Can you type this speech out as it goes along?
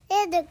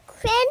the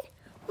Quinn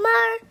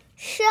Marr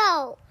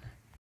Show.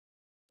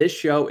 This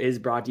show is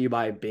brought to you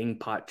by Bing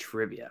Pot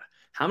Trivia.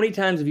 How many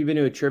times have you been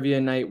to a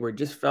trivia night where it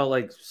just felt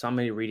like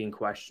somebody reading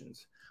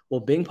questions? Well,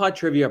 Bing Pot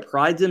Trivia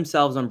prides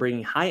themselves on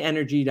bringing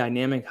high-energy,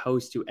 dynamic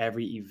hosts to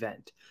every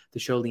event. The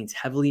show leans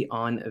heavily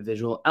on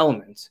visual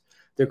elements.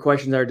 Their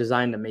questions are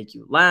designed to make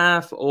you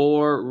laugh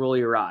or roll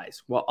your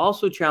eyes, while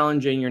also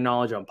challenging your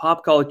knowledge on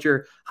pop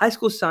culture, high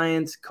school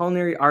science,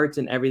 culinary arts,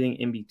 and everything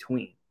in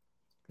between.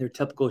 Their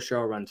typical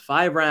show runs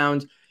 5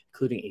 rounds,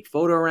 including a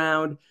photo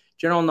round,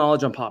 general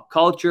knowledge on pop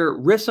culture,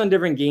 riffs on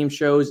different game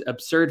shows,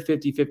 absurd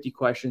 50-50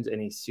 questions, and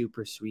a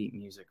super sweet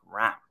music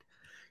round.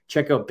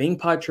 Check out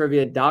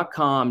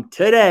bingpottrivia.com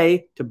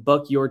today to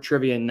book your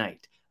trivia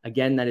night.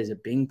 Again, that is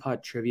at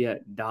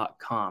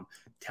bingpottrivia.com.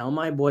 Tell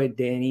my boy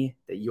Danny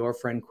that your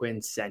friend Quinn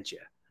sent you.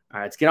 All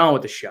right, let's get on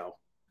with the show.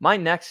 My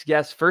next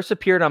guest first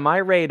appeared on my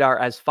radar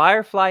as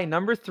Firefly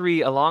number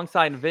 3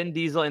 alongside Vin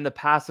Diesel in The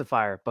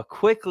Pacifier, but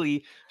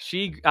quickly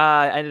she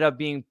ended up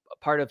being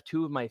part of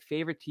 2 of my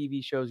favorite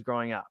TV shows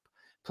growing up,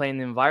 playing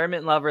the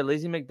environment lover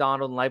Lizzie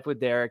McDonald in Life with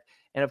Derek,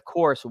 and of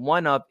course,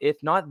 one of,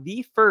 if not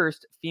the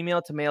first,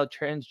 female-to-male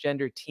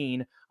transgender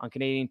teen on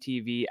Canadian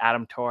TV,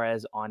 Adam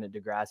Torres on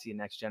Degrassi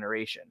Next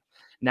Generation.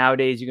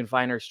 Nowadays, you can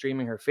find her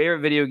streaming her favorite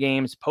video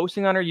games,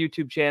 posting on her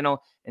YouTube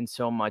channel, and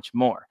so much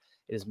more.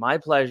 It is my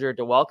pleasure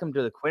to welcome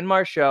to the Quinn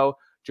Marr Show,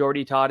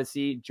 Jordy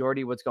Todosey.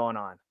 Jordy, what's going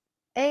on?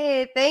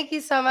 Hey, thank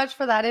you so much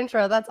for that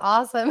intro. That's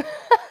awesome.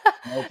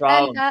 No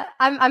problem. And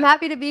I'm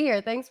happy to be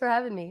here. Thanks for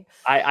having me.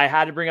 I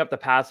had to bring up the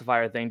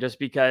pacifier thing just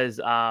because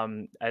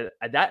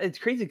that it's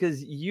crazy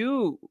because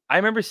I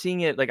remember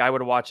seeing it, like I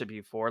would have watched it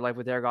before Life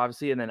with Derek,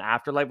 obviously, and then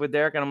after Life with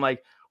Derek, and I'm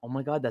like, oh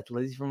my God, that's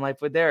Lizzie from Life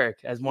with Derek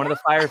as one of the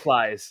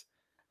Fireflies.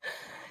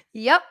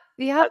 Yep.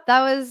 That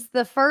was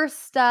the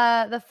first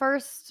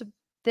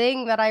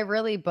thing that I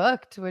really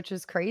booked, which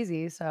is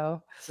crazy.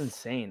 So it's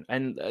insane.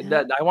 And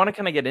that I want to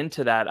kind of get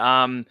into that.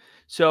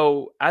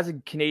 So as a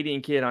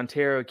Canadian kid,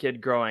 Ontario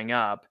kid growing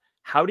up,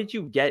 how did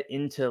you get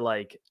into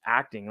like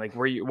acting? Like,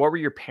 what were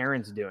your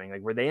parents doing?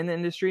 Like, were they in the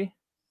industry?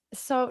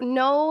 So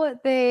no,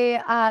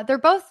 they're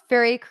both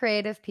very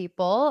creative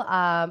people.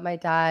 My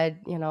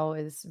dad,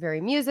 is very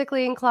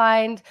musically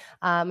inclined.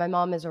 My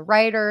mom is a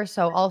writer,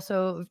 so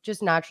also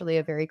just naturally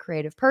a very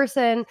creative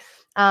person.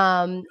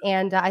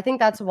 And I think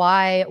that's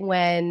why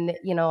when,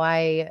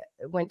 I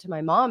went to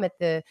my mom at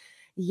the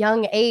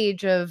young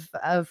age of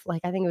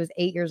like, I think it was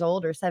 8 years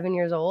old or 7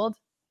 years old.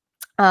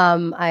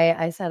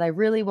 I said, I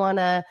really want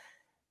to,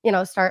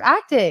 start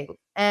acting.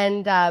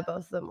 And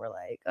both of them were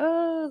like,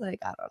 oh, like,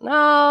 I don't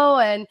know.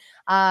 And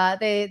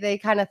they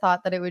kind of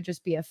thought that it would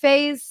just be a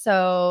phase.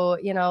 So,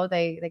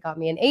 they got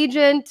me an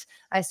agent.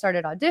 I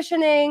started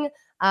auditioning.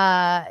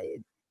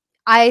 I'm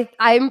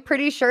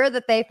pretty sure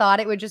that they thought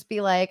it would just be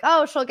like,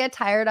 oh, she'll get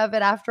tired of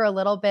it after a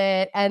little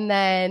bit. And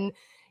then,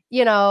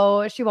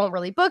 she won't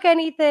really book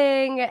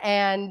anything.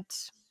 And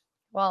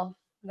well,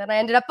 then I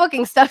ended up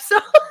booking stuff. So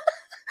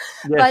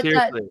yeah,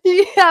 seriously.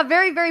 Yeah,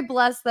 very, very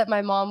blessed that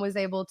my mom was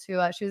able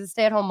to, she was a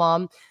stay-at-home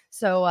mom.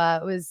 So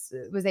was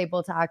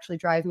able to actually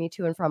drive me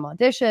to and from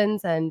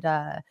auditions and,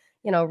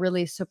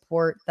 really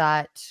support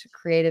that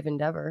creative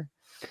endeavor.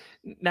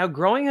 Now,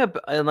 growing up,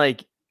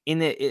 like in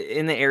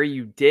the area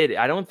you did,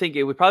 I don't think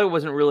probably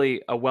wasn't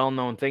really a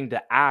well-known thing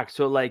to act.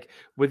 So like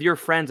with your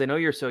friends, I know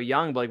you're so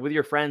young, but like with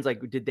your friends,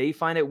 like did they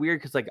find it weird?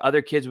 Because like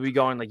other kids would be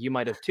going, like you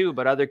might have too,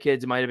 but other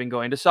kids might have been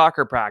going to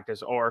soccer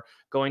practice or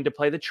going to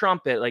play the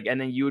trumpet, like,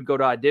 and then you would go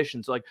to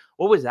auditions. So like,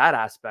 what was that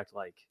aspect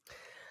like?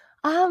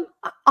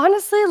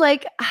 Honestly,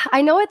 like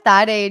I know at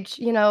that age,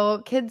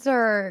 kids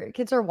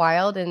are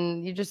wild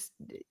and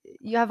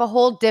you have a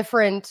whole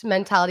different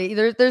mentality.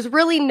 There's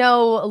really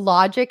no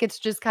logic. It's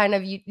just kind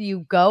of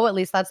you go, at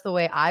least that's the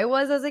way I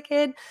was as a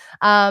kid.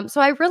 So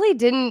I really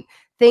didn't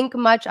think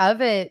much of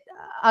it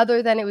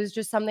other than it was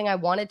just something I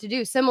wanted to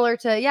do. Similar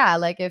to,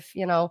 like if,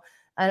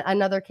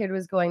 another kid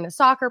was going to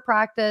soccer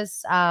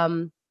practice.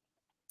 And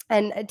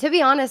to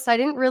be honest, I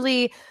didn't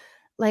really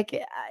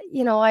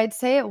I'd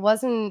say it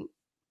wasn't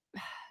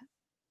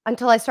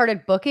until I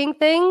started booking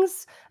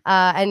things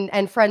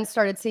and friends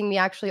started seeing me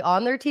actually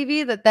on their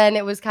TV that then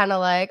it was kind of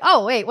like,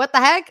 oh, wait, what the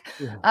heck?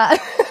 Yeah.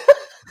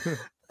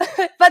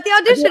 But the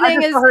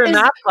auditioning is her in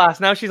math class.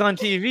 Now she's on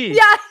TV.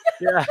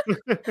 Yeah.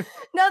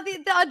 No,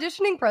 the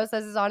auditioning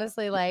process is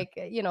honestly like,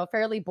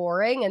 fairly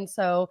boring. And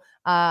so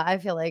I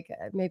feel like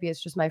maybe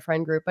it's just my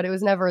friend group, but it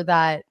was never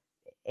that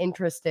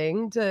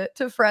interesting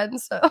to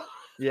friends. So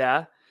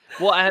yeah.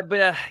 Well,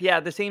 but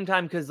at the same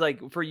time, because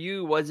like for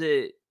you, was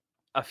it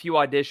a few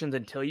auditions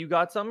until you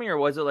got something, or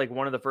was it like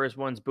one of the first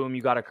ones, boom,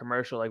 you got a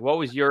commercial? Like what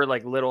was your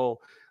like little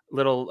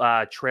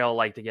trail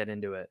like to get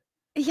into it?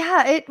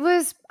 Yeah, it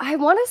was, I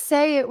want to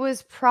say it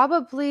was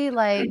probably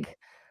like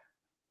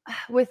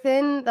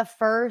within the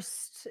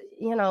first,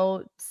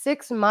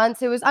 6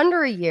 months. It was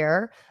under a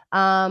year.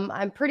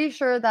 I'm pretty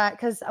sure that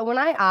because when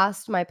I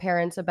asked my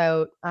parents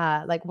about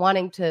like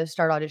wanting to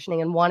start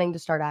auditioning and wanting to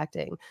start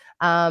acting,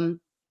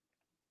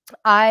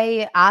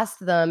 I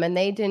asked them and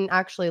they didn't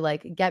actually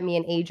like get me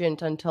an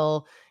agent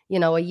until,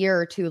 a year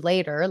or two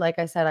later. Like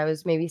I said, I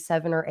was maybe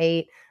 7 or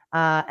 8.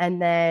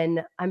 And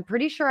then I'm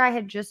pretty sure I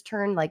had just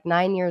turned like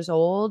 9 years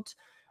old.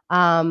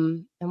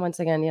 And once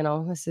again,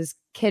 this is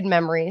kid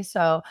memory.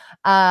 So,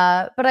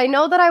 but I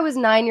know that I was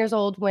 9 years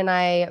old when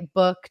I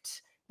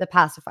booked the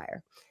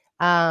pacifier.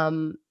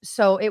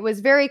 So it was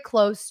very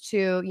close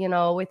to,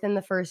 within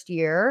the first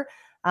year,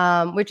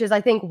 which is,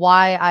 I think,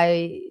 why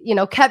I,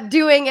 kept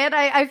doing it.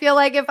 I feel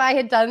like if I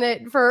had done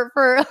it for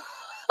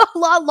a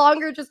lot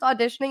longer, just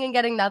auditioning and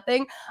getting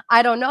nothing,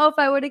 I don't know if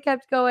I would have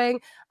kept going.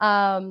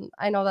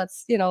 I know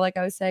that's, like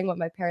I was saying, what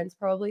my parents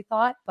probably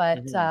thought,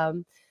 but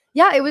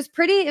yeah, it was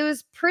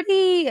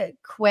pretty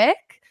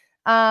quick.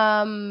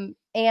 And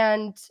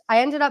I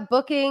ended up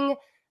booking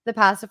the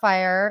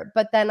pacifier,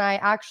 but then I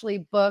actually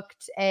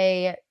booked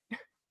a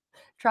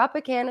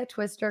Tropicana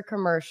Twister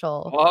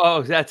commercial.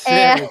 Oh, that's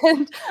it.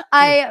 And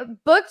I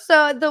booked,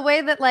 so the way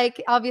that,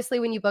 like,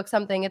 obviously when you book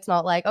something, it's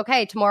not like,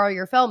 okay, tomorrow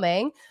you're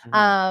filming.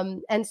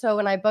 And so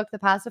when I booked the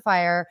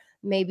pacifier,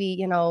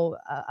 maybe,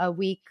 a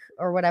week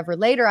or whatever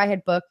later, I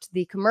had booked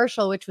the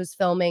commercial, which was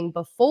filming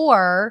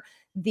before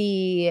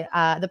the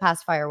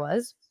pacifier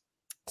was.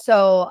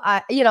 So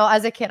I,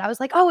 as a kid, I was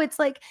like, oh, it's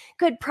like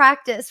good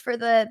practice for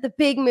the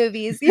big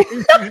movies.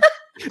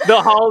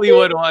 The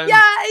Hollywood ones.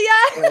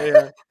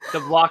 Yeah. The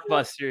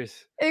blockbusters.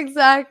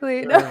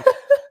 Exactly.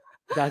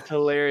 That's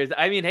hilarious.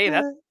 I mean, hey,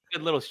 that's a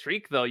good little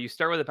streak, though. You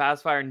start with a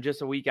pacifier, and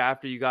just a week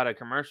after you got a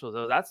commercial,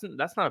 though. That's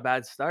not a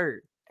bad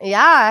start.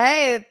 Yeah.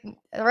 Hey,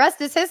 the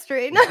rest is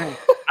history. I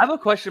have a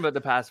question about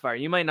the pacifier.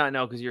 You might not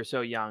know because you're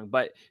so young,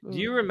 but do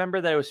you remember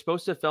that it was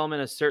supposed to film in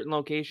a certain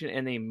location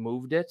and they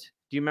moved it?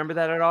 Do you remember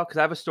that at all? Because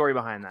I have a story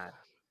behind that.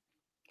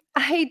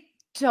 I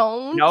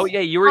don't. No, yeah,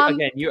 you were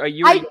again. You were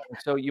young,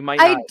 so you might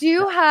not. I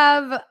do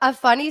have a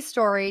funny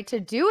story to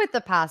do with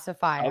the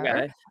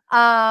pacifier.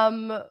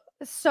 Okay.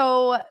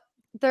 So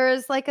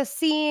there's like a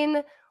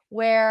scene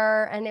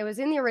where, and it was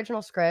in the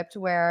original script,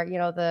 where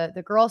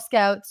the Girl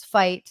Scouts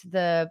fight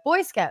the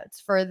Boy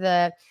Scouts for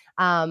the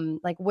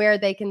like where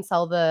they can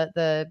sell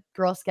the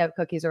Girl Scout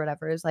cookies or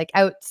whatever. It was like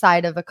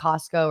outside of a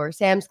Costco or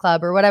Sam's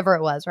Club or whatever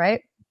it was,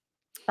 right?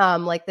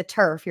 Like the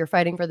turf, you're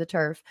fighting for the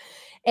turf.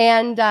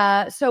 And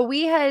so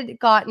we had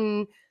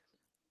gotten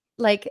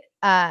like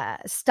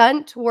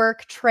stunt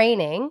work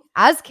training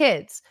as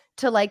kids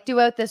to like do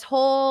out this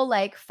whole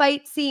like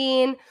fight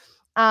scene.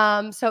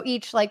 So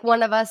each, like,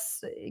 one of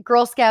us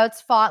Girl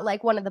Scouts fought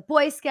like one of the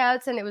Boy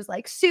Scouts, and it was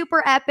like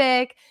super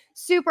epic,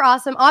 super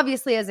awesome.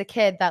 Obviously, as a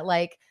kid that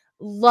like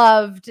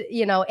loved,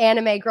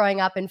 anime growing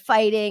up and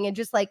fighting and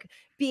just like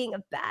being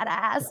a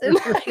badass and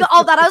like,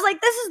 all that, I was like,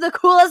 this is the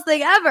coolest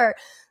thing ever.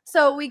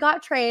 So we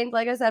got trained,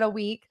 like I said, a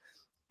week.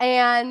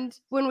 And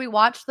when we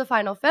watched the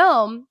final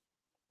film,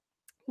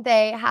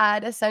 they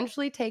had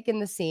essentially taken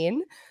the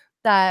scene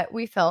that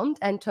we filmed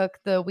and took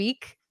the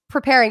week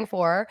preparing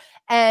for,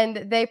 and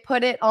they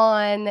put it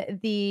on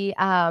the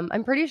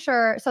I'm pretty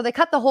sure, so they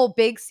cut the whole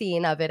big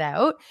scene of it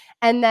out,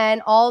 and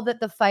then all that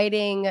the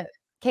fighting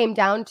came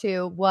down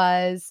to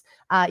was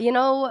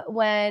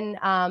when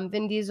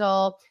Vin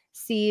Diesel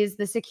sees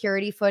the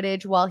security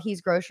footage while he's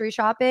grocery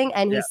shopping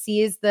and he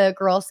sees the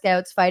Girl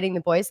Scouts fighting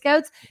the Boy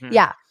Scouts.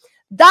 Yeah,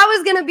 that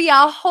was gonna be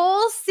a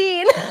whole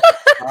scene.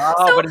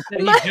 So, but instead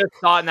he just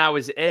thought that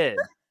was it.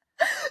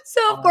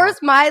 So of course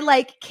my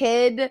like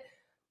kid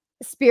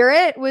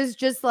spirit was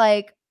just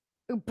like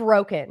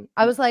broken.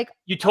 I was like,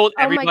 you told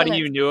everybody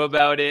you knew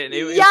about it, and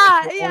it was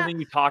like the only thing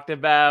you talked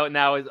about, and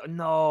now is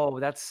no,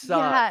 that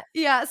sucks.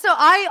 Yeah. So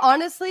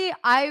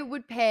I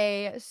would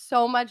pay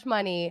so much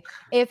money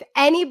if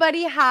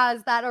anybody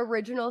has that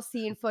original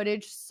scene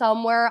footage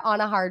somewhere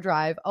on a hard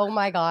drive. Oh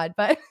my god,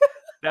 but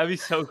that'd be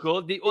so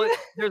cool.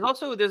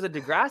 There's a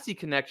Degrassi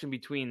connection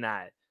between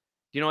that.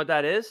 Do you know what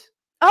that is?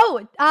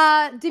 Oh,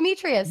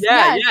 Demetrius.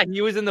 Yeah,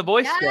 he was in the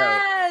Boy Scouts.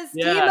 Yes,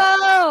 yeah. Demo.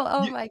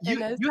 Oh my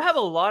goodness. You have a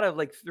lot of,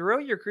 like,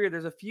 throughout your career,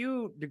 there's a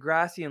few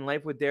Degrassi and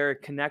Life with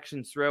Derek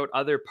connections throughout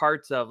other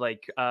parts of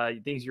like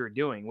things you were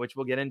doing, which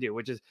we'll get into.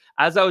 Which is,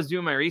 as I was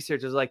doing my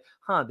research, I was like,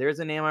 there's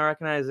a name I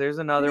recognize. There's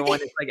another one.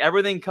 It's like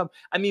everything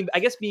I mean, I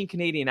guess being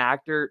Canadian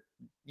actor,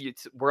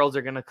 worlds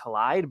are gonna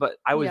collide, but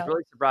I was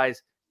really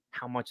surprised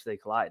how much they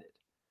collided.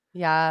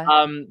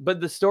 Yeah.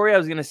 But the story I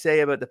was gonna say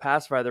about the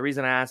pacifier, the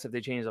reason I asked if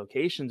they changed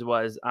locations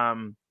was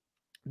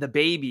the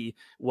baby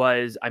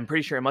was, I'm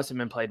pretty sure it must have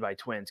been played by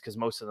twins because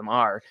most of them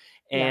are.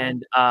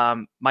 And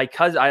my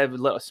cousin, I have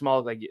a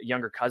small, like,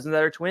 younger cousins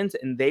that are twins,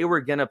 and they were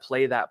gonna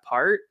play that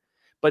part,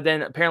 but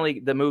then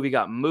apparently the movie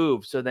got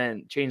moved, so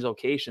then changed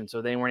location,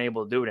 so they weren't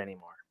able to do it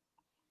anymore.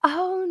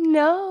 Oh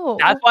no.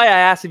 That's why I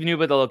asked if you knew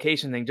about the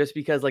location thing, just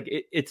because like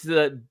it's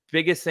the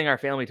biggest thing our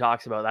family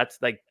talks about. That's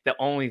like the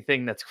only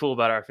thing that's cool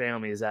about our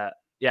family is that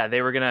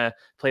they were gonna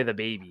play the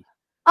baby.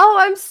 Oh,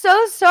 I'm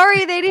so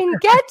sorry they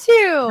didn't get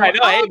to. I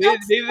know.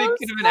 They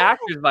could have been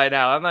actors by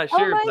now. I'm not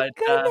sure. Oh my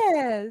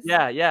goodness.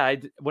 Yeah.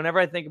 Whenever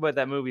I think about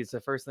that movie, it's the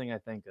first thing I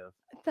think of.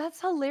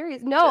 That's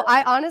hilarious. No,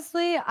 I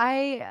honestly,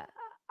 I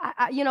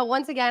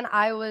once again,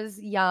 I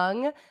was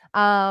young,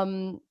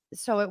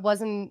 so it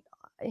wasn't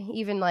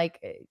even like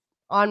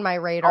on my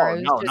radar. Oh,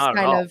 It was no, just not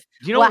at kind all. of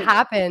what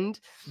happened.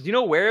 Do you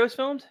know where it was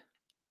filmed?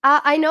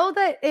 I know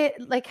that it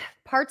like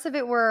parts of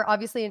it were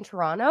obviously in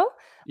Toronto.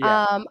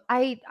 Yeah.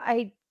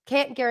 I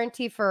can't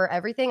guarantee for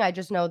everything. I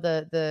just know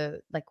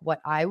the like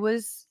what I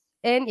was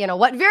in,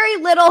 what very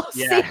little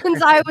Yeah.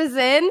 scenes I was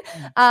in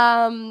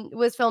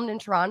was filmed in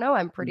Toronto,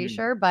 I'm pretty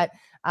sure, but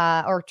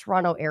or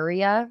Toronto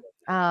area.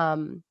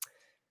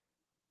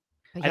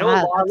 But I know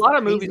yeah, a that's lot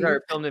of movies crazy.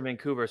 are filmed in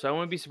Vancouver, so I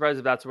wouldn't be surprised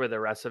if that's where the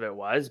rest of it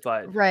was.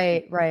 But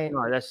Right, right.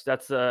 no,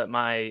 that's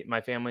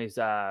my family's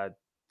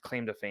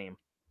claim to fame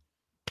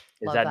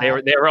is Love that they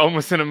that. were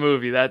almost in a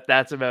movie.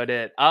 That's about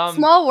it.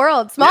 Small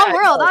world, Yeah, I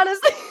know.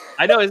 honestly.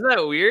 I know. Isn't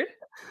that weird?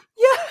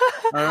 Yeah.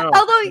 I don't know.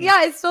 Although,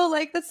 yeah, it's still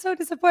like that's so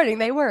disappointing.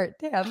 They weren't.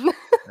 Damn.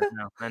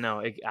 I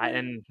know.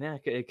 And yeah,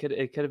 it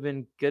could have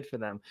been good for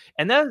them.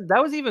 And that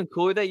was even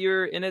cooler that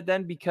you're in it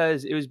then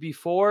because it was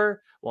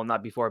before, well,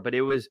 not before, but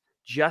it was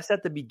just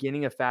at the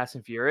beginning of Fast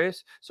and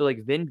Furious. So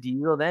like Vin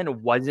Diesel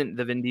then wasn't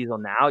the Vin Diesel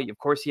now. Of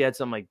course, he had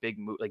some like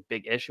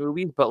big-ish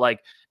movies, but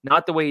like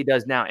not the way he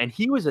does now. And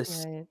he was a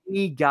Right.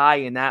 skinny guy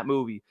in that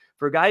movie.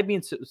 For a guy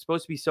being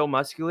supposed to be so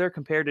muscular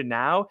compared to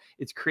now,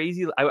 it's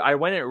crazy. I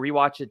went and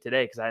rewatched it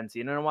today because I hadn't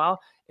seen it in a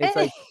while. It's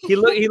like he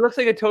looks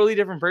like a totally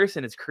different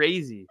person. It's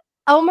crazy.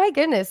 Oh my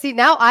goodness. See,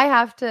 now I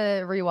have to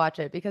rewatch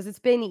it because it's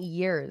been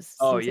years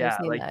Oh since I've yeah,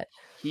 seen like that.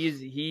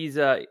 he's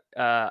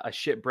a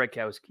shit brick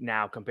house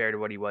now compared to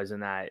what he was in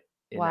that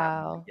movie.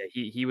 Wow. Yeah,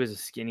 he was a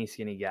skinny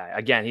guy.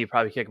 Again, he'd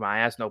probably kick my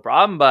ass, no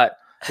problem, but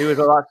he was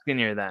a lot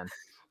skinnier then.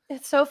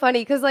 It's so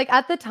funny because like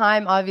at the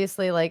time,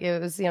 obviously, like it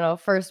was,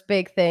 first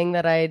big thing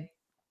that I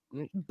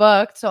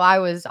booked. So I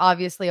was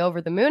obviously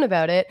over the moon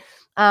about it.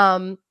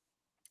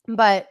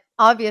 But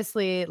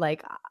obviously,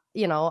 like,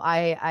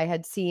 I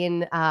had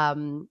seen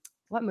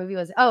what movie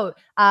was it? Oh,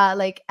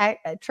 like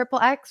Triple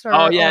X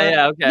Oh or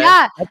yeah, okay.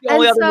 yeah. That's the And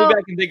only other movie so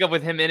I can think of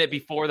with him in it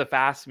before the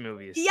Fast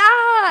movies. yeah,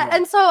 Yeah.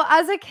 and so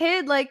as a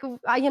kid, like,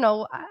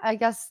 I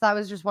guess that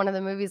was just one of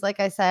the movies.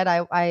 Like I said,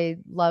 I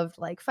loved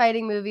like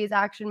fighting movies,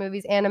 action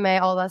movies, anime,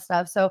 all that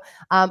stuff. So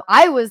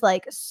I was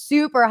like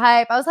super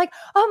hype. I was like,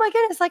 oh my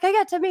goodness, like I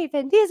get to meet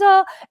Vin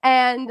Diesel.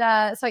 And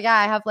so yeah,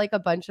 I have like a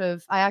bunch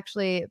of. I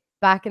actually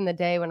back in the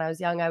day when I was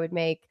young, I would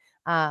make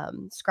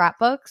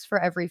scrapbooks for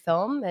every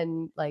film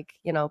and like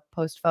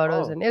post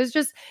photos, Oh. and it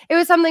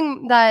was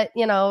something that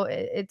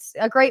it's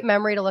a great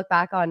memory to look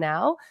back on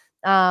now.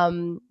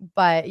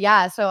 But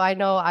yeah, so I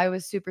know I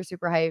was super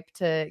hyped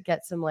to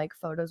get some like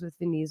photos with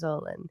Vin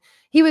Diesel, and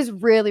he was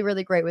really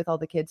really great with all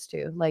the kids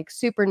too, like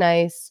super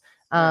nice.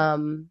 Yeah,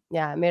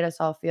 it made us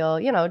all feel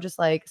just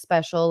like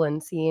special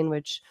and seen,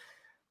 which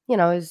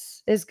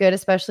is good,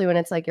 especially when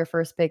it's like your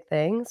first big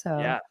thing. So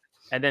Yeah.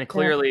 And then yeah.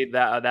 clearly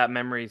that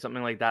memory,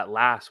 something like that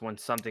lasts when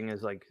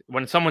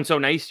when someone's so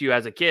nice to you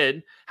as a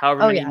kid,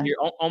 however Oh many yeah. years,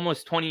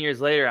 almost 20 years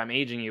later, I'm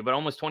aging you, but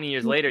almost 20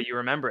 years later, you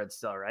remember it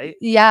still, right?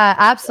 Yeah,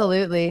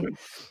 absolutely.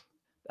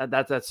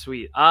 That's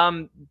sweet.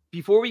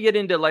 Before we get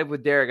into Life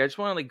with Derek, I just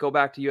want to like go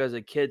back to you as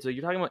a kid. So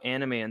you're talking about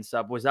anime and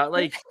stuff. Was that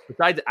like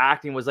besides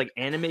acting, was like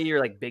anime your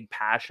like big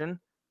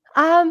passion?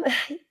 Um,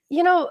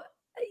 you know,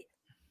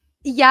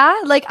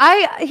 yeah, like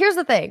here's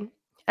the thing.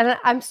 And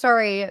I'm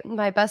sorry,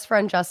 my best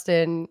friend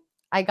Justin,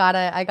 I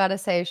gotta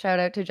say shout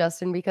out to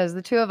Justin because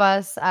the two of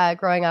us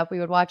growing up, we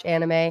would watch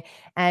anime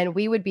and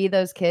we would be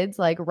those kids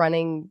like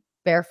running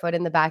barefoot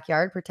in the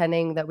backyard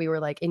pretending that we were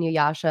like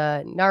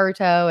Inuyasha and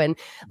Naruto and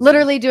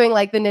literally doing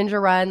like the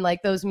ninja run,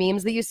 like those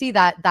memes that you see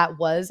that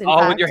was in Oh,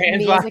 with fact your hands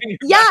me behind your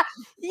yeah, back.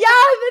 yeah,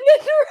 the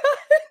ninja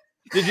run.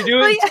 Did you do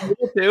it But in yeah,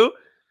 school too?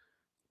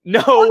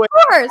 No way.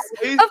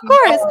 of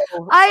course.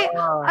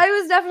 No. I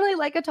was definitely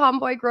like a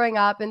tomboy growing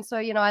up, and so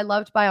I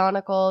loved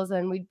Bionicles,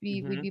 and we'd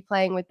Mhm. be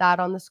playing with that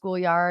on the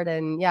schoolyard,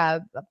 and yeah,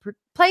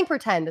 playing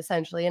pretend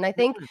essentially. And I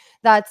think Mhm.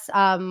 that's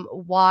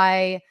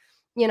why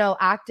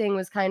acting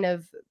was kind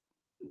of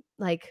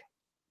like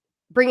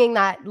bringing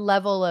that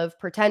level of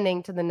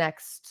pretending to the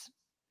next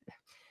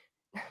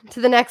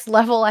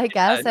level, I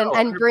guess, No, and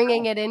 100%.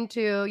 bringing it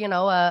into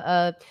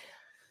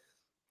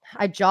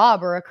a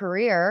job or a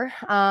career.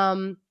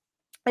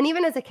 And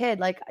even as a kid,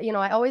 like,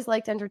 I always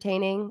liked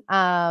entertaining.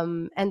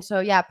 And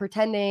so, yeah,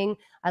 pretending.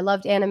 I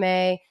loved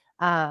anime.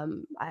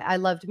 I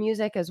loved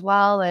music as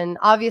well. And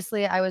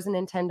obviously, I was a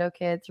Nintendo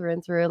kid through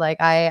and through. Like,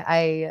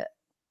 I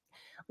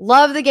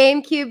love the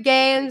GameCube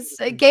games,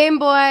 Game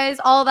Boys,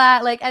 all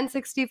that, like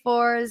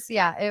N64s.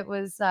 Yeah, it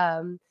was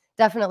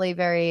definitely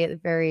very,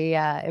 very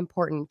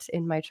important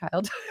in my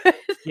childhood.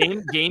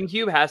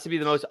 GameCube has to be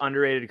the most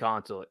underrated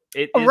console.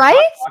 It is not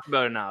Right? talked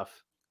about enough.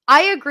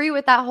 I agree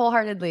with that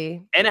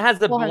wholeheartedly. And it has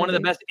one of the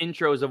Wholeheartedly. best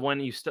intros of when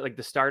you like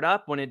the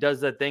startup when it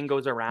does the thing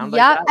goes around like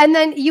Yep, that. and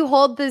then you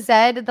hold the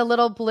Z, the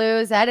little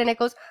blue Z, and it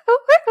goes,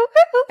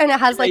 and it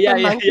has like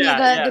the monkey,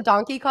 Yeah. the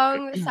Donkey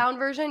Kong sound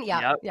version. Yeah,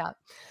 Yep. yeah.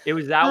 It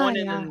was that one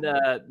and Yeah.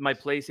 then my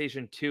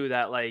PlayStation 2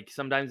 that like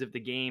sometimes if the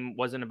game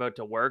wasn't about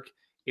to work,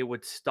 it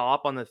would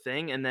stop on the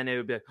thing and then it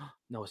would be like, oh,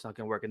 no, it's not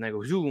gonna work. And then it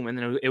would zoom and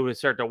then it would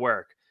start to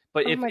work.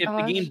 But Oh if my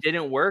the game gosh.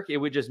 didn't work, it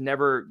would just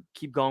never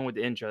keep going with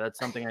the intro. That's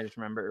something I just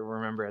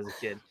remember as a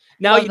kid.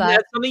 Now Love that.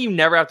 that's something you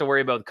never have to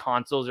worry about with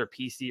consoles or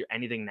PC or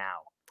anything now.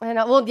 I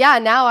know. Well, yeah,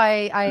 now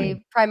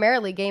I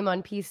primarily game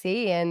on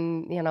PC,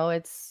 and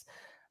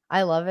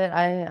I love it.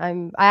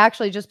 I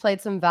actually just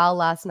played some Val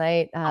last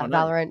night, Oh, nice.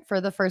 Valorant for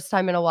the first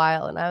time in a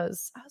while, and I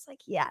was like,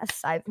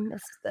 yes, I've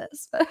missed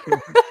this.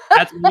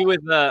 That's me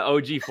with the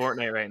OG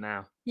Fortnite right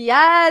now.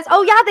 Yes.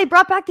 Oh yeah, they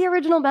brought back the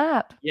original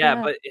map.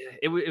 Yeah, but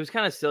it was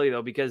kind of silly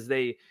though because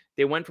they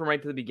went from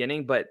right to the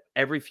beginning, but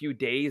every few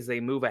days they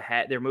move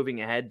ahead. They're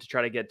moving ahead to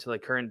try to get to the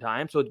current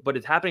time. So, but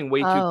it's happening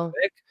way too Oh.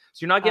 quick.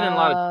 So you're not getting a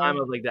lot of time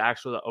Oh. of like the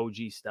actual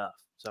OG stuff.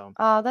 So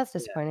Oh, that's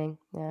disappointing.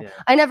 Yeah. yeah.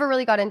 I never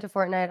really got into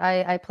Fortnite.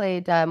 I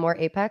played more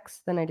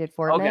Apex than I did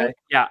Fortnite. Okay,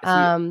 yeah. See,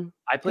 I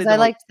Because played I the most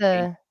liked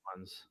the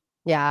ones.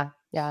 yeah.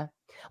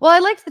 Well, I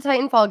liked the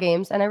Titanfall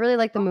games, and I really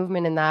liked the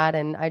movement in that,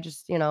 and I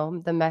just the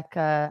mecha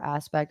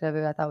aspect of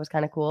it I thought was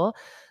kind of cool.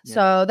 Yeah.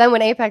 So then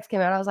when Apex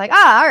came out, I was like,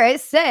 all right,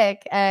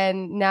 sick.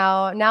 And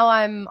now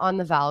I'm on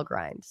the Val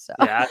grind. So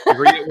Yeah.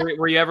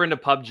 Were you ever into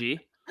PUBG?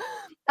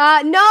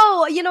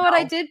 no, you know what?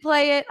 I No? did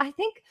play it. I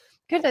think,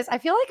 goodness, I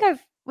feel like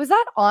was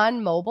that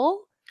on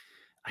mobile?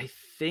 I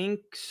think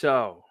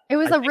so. It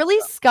was I a think really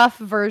so. scuff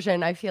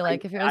version, I feel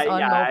like, if it was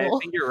on I mobile.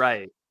 think you're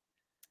right.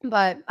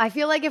 But I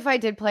feel like if I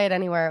did play it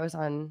anywhere, it was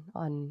on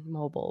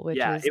mobile, which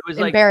Yeah, is it was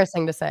like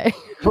embarrassing to say.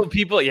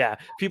 people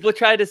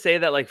tried to say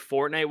that like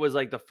Fortnite was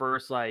like the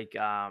first like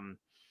I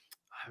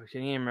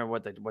can't even remember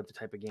what the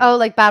type of game. Oh,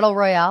 like Battle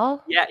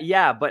Royale?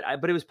 Yeah, but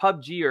it was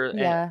PUBG and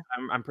Yeah.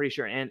 I'm pretty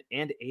sure and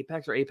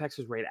Apex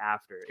was right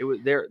after. It was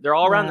they're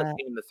all around the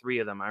same, the three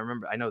of them.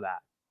 I know that.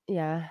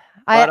 Yeah.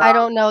 But, I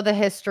don't know the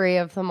history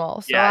of them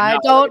all, so yeah, I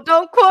no,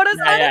 don't quote us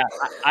on yeah.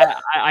 it.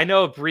 I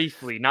know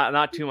briefly,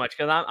 not too much,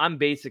 because I'm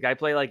basic. I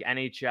play like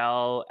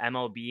NHL,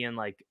 MLB, and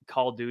like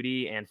Call of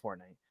Duty and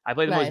Fortnite. I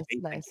play the most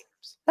basic Nice.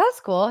 games. That's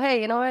cool.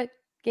 Hey, you know what?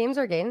 Games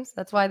are games.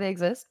 That's why they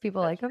exist.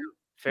 People That's like them.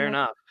 fair Yeah.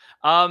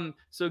 enough.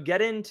 So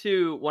get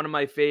into one of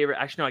my favorite.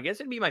 Actually, no, I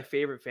guess it'd be my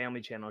favorite Family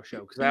Channel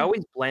show because I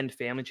always blend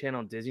Family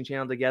Channel and Disney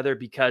Channel together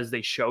because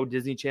they show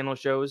Disney Channel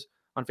shows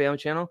on Family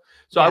Channel.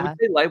 So I would Yeah.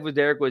 say Life with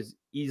Derek was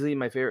easily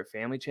my favorite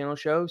Family Channel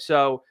show.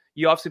 So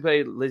you obviously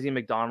played Lizzie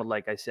McDonald,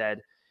 like I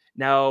said.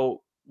 Now,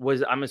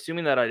 I'm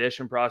assuming that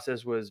audition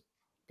process was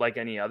like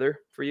any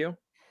other for you?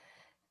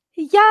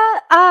 Yeah,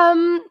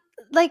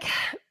 like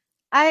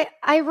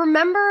I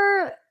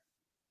remember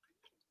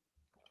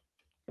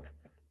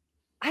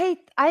I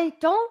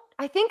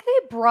think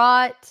they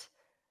brought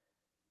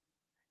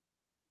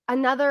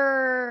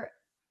another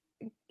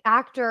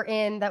actor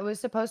in that was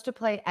supposed to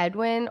play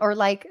Edwin, or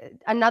like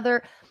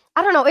another,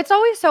 I don't know. It's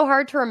always so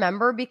hard to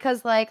remember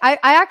because like I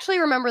actually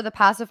remember the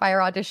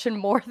pacifier audition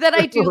more than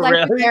I do like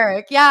with Really?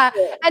 Eric. Yeah.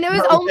 And it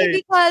was only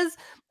Okay. because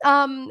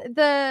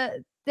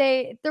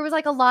there was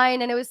like a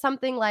line, and it was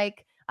something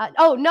like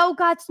oh, no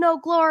guts, no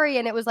glory,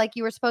 and it was like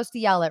you were supposed to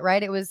yell it,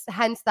 right? It was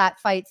hence that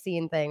fight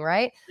scene thing,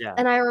 right? Yeah.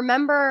 And I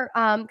remember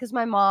because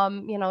my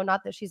mom,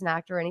 not that she's an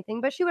actor or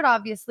anything, but she would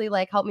obviously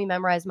like help me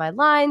memorize my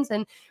lines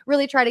and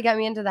really try to get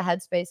me into the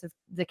headspace of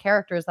the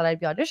characters that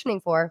I'd be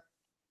auditioning for.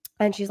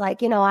 And she's like,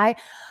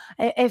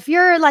 if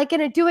you're like going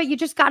to do it, you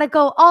just got to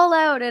go all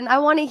out. And I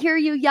want to hear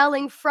you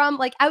yelling from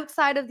like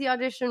outside of the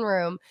audition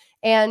room.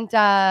 And so,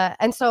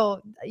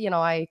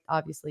 I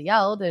obviously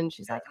yelled, and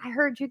she's like, I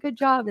heard you, good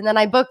job. And then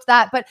I booked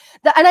that. But,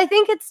 and I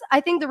think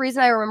the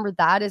reason I remember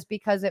that is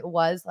because it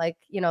was like,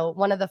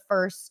 one of the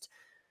first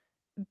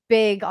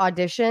big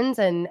auditions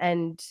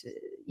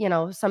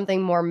and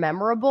something more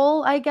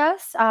memorable, I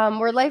guess.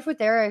 Where Life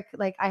with Eric,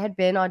 like I had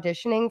been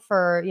auditioning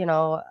for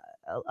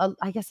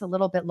I guess a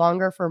little bit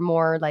longer for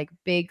more like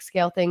big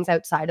scale things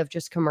outside of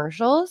just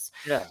commercials.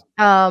 Yeah.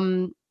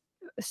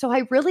 So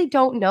I really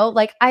don't know.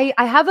 Like I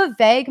have a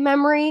vague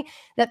memory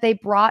that they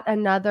brought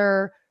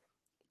another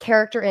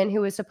character in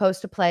who was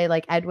supposed to play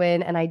like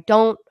Edwin, and I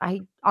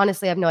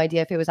honestly have no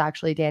idea if it was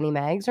actually Danny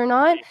Maggs or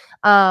not.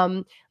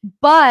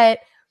 But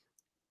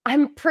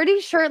I'm pretty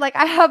sure, like,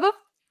 I have a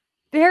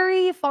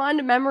very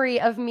fond memory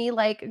of me,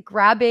 like,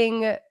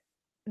 grabbing,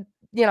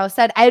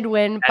 said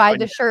Edwin by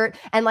the shirt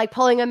and, like,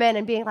 pulling him in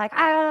and being like,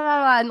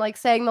 "Ah," and, like,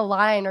 saying the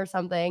line or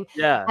something.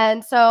 Yeah.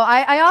 And so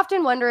I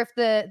often wonder if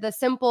the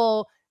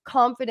simple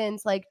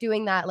confidence, like,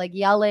 doing that, like,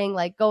 yelling,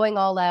 like, going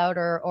all out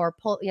or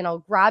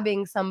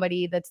grabbing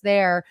somebody that's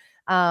there,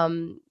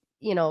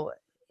 you know,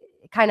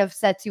 kind of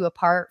sets you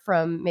apart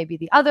from maybe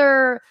the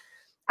other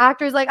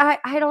actors. Like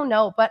I don't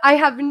know, but I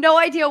have no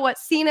idea what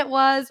scene it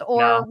was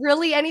or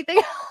really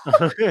anything.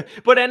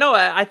 But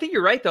I think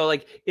you're right though.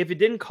 Like if it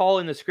didn't call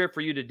in the script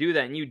for you to do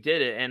that and you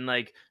did it, and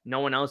like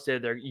no one else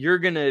did, you're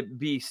gonna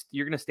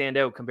stand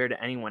out compared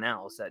to anyone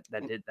else that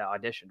did the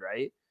audition,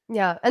 right?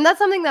 Yeah, and that's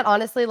something that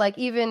honestly, like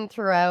even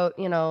throughout,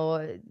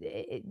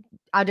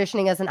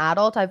 auditioning as an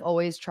adult, I've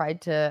always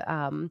tried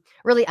to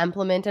really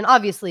implement. And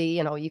obviously,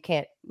 you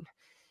can't.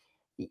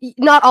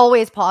 Not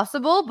always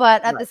possible,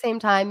 but at the same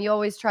time, you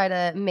always try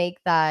to make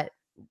that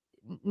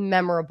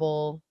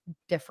memorable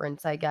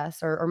difference, I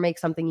guess, or make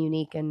something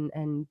unique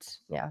and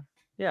yeah.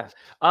 Yeah.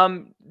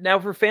 Now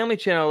for Family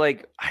Channel,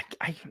 like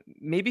I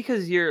maybe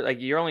because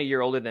you're only a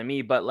year older than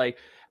me, but like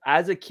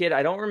as a kid,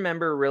 I don't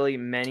remember really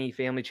many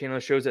Family Channel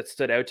shows that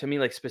stood out to me,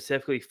 like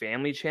specifically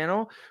Family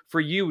Channel. For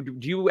you,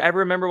 do you ever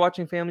remember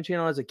watching Family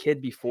Channel as a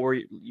kid before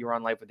you were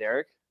on Life with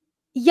Eric?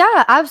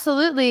 Yeah,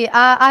 absolutely.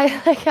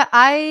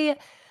 I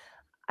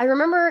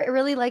remember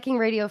really liking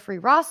Radio Free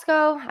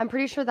Roscoe. I'm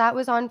pretty sure that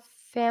was on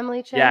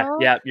Family Yeah, Channel.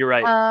 yeah, you're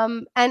right.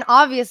 And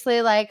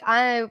obviously, like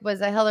I was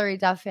a Hillary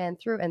Duff fan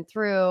through and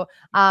through.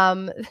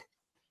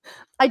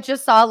 I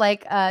just saw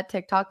like a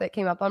TikTok that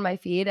came up on my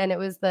feed, and it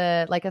was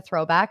like a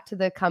throwback to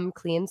the "Come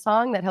Clean"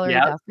 song that Hillary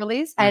Yeah. Duff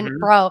released. And Mhm.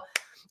 bro,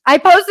 I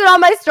posted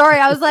on my story.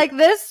 I was like,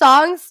 this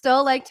song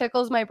still like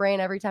tickles my brain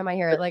every time I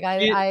hear it. Like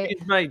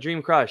She's my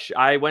dream crush.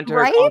 I went to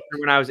her right? concert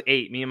when I was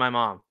 8, me and my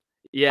mom.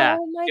 Yeah.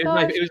 Oh my It was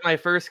my gosh. it was my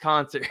first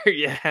concert.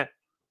 Yeah.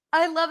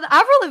 I love that.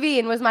 Avril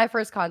Lavigne was my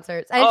first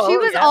concert, and she Oh,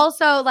 was yeah.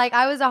 also like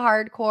I was a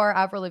hardcore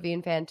Avril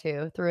Lavigne fan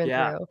too, through and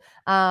Yeah. through.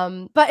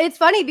 But it's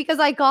funny because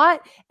I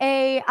got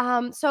a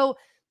so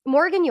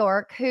Morgan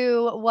York,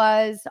 who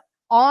was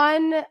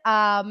on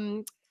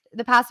The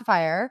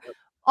Pacifier,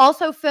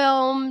 also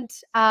filmed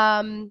She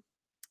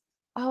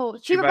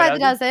Cheaper by by the Dozen?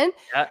 Dozen,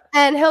 Yeah.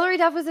 and Hilary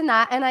Duff was in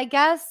that. And I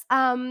guess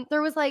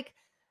there was like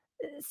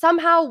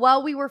somehow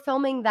while we were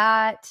filming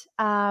that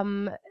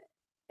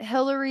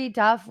Hilary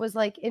Duff was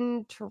like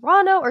in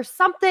Toronto or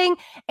something.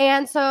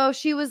 And so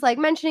she was like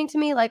mentioning to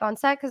me like on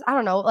set, because I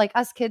don't know, like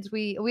us kids,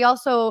 we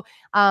also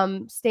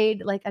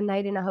stayed like a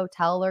night in a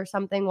hotel or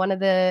something.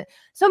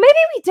 So maybe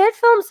we did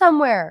film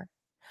somewhere.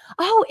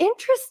 Oh,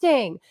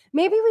 interesting.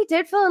 Maybe we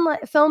did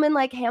film in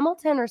like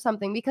Hamilton or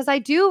something, because I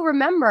do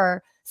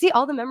remember. See,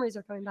 all the memories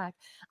are coming back.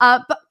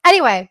 But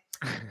anyway,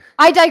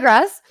 I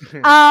digress.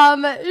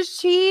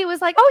 She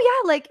was like,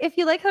 "Oh yeah, like if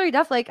you like Hilary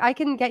Duff, like I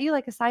can get you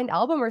like a signed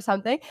album or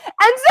something."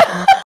 And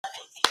so,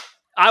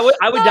 I would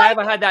so die if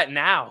I had that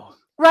now.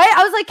 right?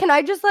 I was like, "Can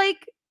I just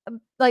like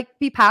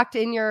be packed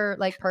in your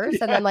like purse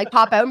and then like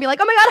pop out and be like,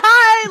 oh my god,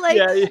 hi!" Like,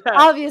 Yeah, yeah.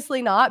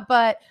 obviously not,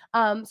 but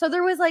so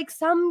there was like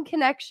some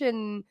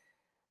connection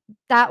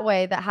that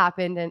way that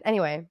happened. And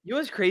anyway, You know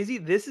what's crazy?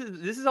 This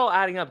is all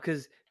adding up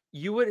because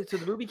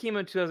the movie came out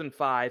in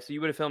 2005, so you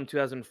would have filmed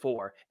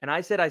 2004. And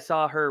I said I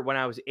saw her when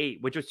I was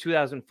 8, which was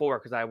 2004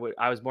 because I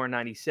was born in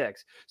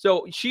 96.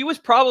 So she was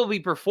probably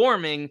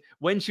performing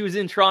when she was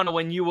in Toronto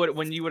when you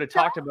would have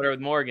talked about her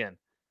with Morgan.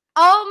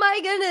 oh my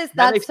goodness, That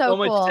that's makes so so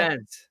much cool.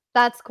 sense.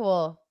 That's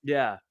cool.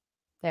 Yeah.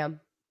 Damn,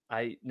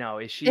 I no,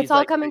 it's she's all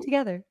like coming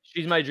together.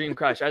 she's my dream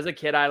crush. As a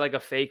kid, I had like a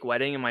fake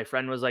wedding, and my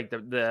friend was like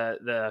the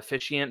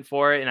officiant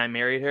for it, and I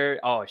married her.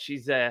 Oh,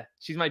 she's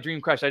my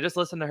dream crush. I just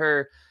listened to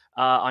her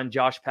on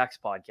Josh Peck's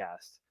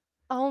podcast.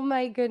 Oh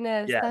my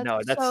goodness, Yeah, that's no,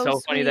 that's so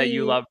so funny that sweet.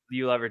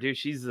 you love her too.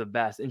 She's the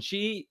best, and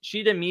she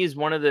to me is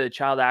one of the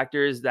child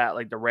actors that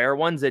like the rare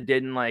ones that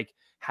didn't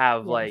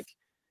Yes.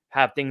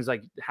 have things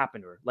like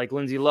happen to her, like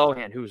Lindsay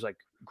Lohan, who's like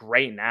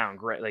great now and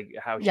great like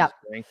how she's Yep.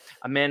 doing.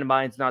 Amanda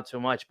Bynes not so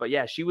much, but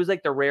yeah, she was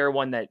like the rare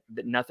one that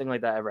nothing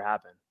like that ever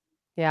happened.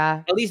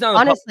 Yeah. At least not in the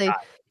public Honestly.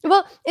 eye.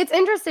 Well, it's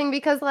interesting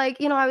because,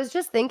 like, I was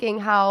just thinking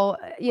how,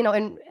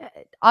 and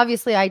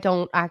obviously I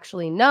don't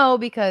actually know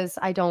because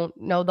I don't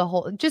know the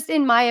whole, just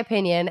in my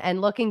opinion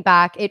and looking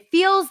back, it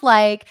feels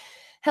like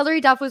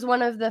Hilary Duff was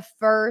one of the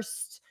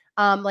first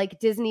like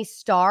Disney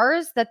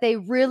stars that they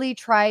really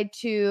tried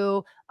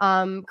to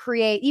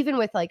create, even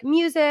with like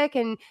music.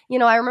 And,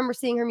 I remember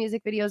seeing her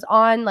music videos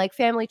on like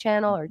Family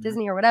Channel or Mhm.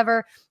 Disney or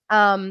whatever.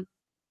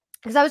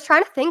 Because I was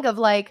trying to think of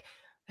like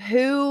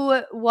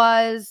who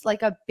was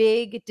like a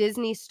big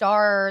Disney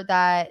star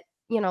that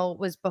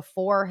was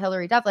before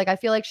Hilary Duff. Like I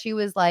feel like she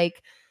was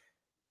like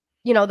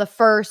the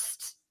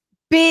first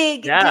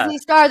big Yeah. Disney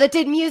star that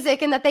did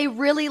music, and that they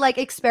really like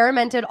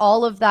experimented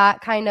all of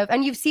that kind of.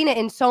 And you've seen it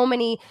in so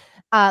many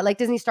like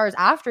Disney stars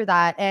after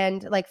that,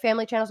 and like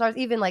Family Channel stars,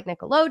 even like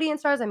Nickelodeon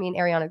stars. I mean,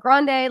 Ariana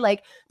Grande.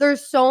 Like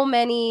there's so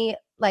many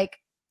like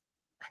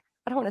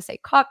I don't want to say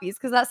copies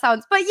because that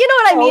sounds, but you know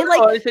what I Oh, mean? Like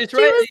no, it's she right.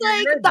 was You're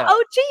like right the though.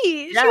 OG.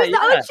 She Yeah, was the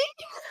yeah.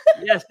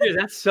 OG. Yes, dude,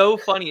 that's so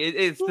funny.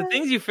 It's the Yeah.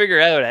 things you figure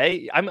out,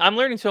 eh? I'm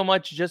learning so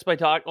much just by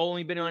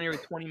only been on here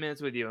 20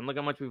 minutes with you, and look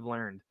how much we've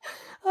learned.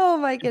 Oh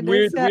my It's goodness.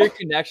 weird, the Yeah. weird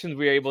connections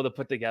we were able to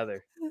put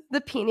together.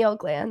 The pineal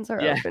glands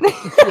are Yeah. opening.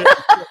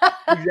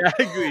 Yeah,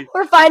 exactly.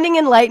 We're finding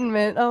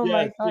enlightenment. Oh Yeah,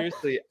 my god.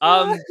 seriously.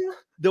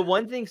 The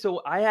one thing,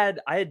 so I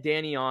had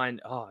Danny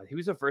on. Oh, he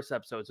was the first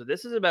episode. So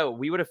this is about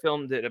we would have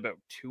filmed it about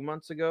 2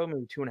 months ago,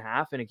 maybe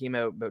 2.5, and it came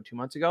out about 2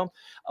 months ago.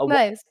 What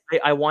Nice.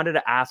 I wanted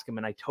to ask him,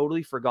 and I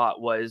totally forgot,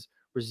 was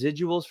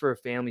residuals for a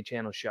Family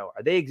Channel show.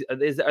 Are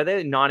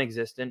they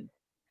non-existent?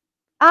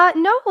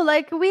 No,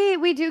 like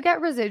we do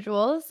get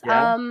residuals.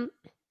 Yeah,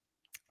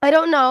 I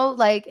don't know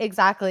like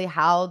exactly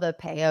how the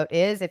payout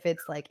is, if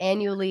it's like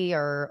annually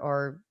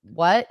or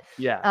what.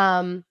 yeah,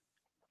 Um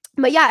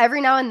but yeah,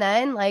 every now and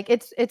then, like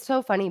it's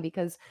so funny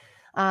because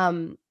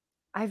um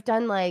I've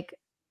done like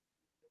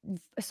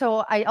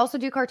so I also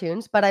do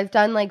cartoons, but I've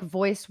done like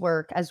voice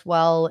work as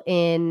well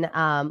in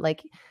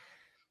like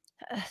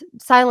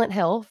Silent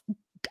Hill.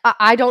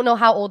 I don't know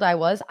how old I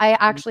was. I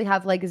actually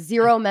have like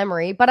zero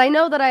memory, but I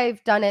know that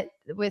I've done it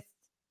with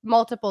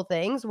multiple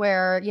things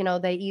where, you know,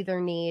 they either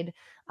need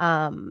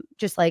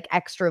just like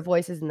extra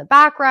voices in the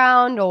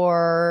background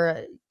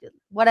or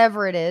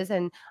whatever it is.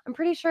 And I'm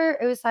pretty sure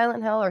it was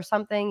Silent Hill or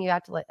something. You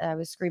had to, like, I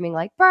was screaming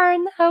like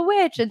burn the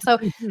witch. And so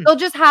they'll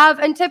just have,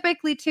 and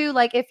typically too,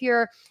 like if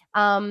you're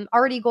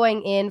already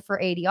going in for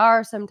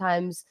ADR,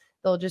 sometimes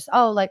they'll just,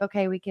 oh, like,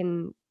 okay, we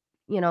can,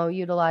 you know,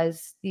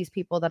 utilize these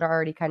people that are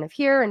already kind of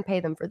here and pay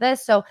them for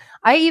this. So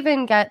I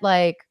even get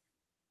like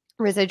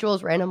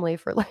residuals randomly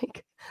for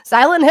like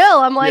Silent Hill.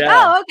 I'm like,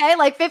 Yeah. oh, okay,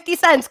 like 50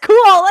 cents. Cool.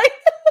 Like,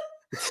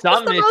 It's it's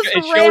something. the most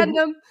It shows,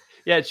 random.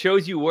 yeah, it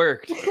shows you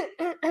worked.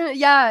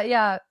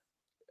 Yeah.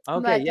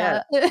 Okay, But,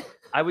 yeah.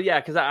 I would,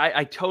 because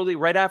I totally,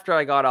 right after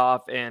I got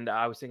off and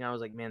I was thinking, I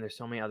was like, man, there's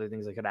so many other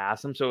things I could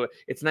ask them. So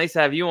it's nice to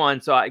have you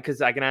on. So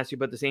because I can ask you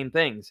about the same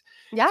things.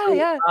 So,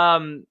 yeah.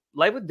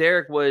 Life with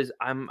Derek was,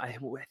 I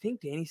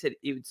think Danny said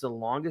it's the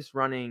longest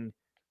running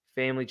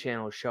Family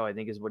Channel show, I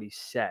think is what he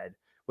said.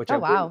 Which Oh,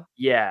 wow.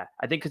 Yeah,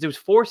 I think because it was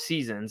 4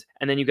 seasons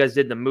and then you guys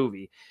did the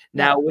movie.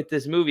 Now with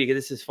this movie,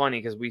 this is funny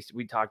because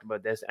we talked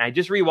about this and I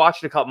just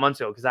rewatched it a couple months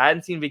ago because I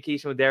hadn't seen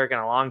Vacation with Derek in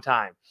a long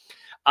time.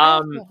 I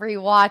have to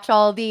rewatch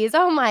all these.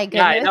 Oh my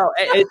goodness. Yeah, I know.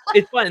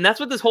 It's fun. And that's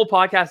what this whole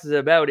podcast is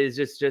about, is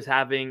just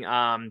having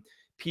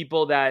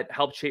people that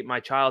helped shape my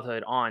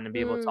childhood on and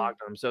be able to talk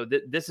to them. So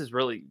this is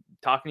really,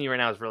 talking to you right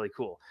now is really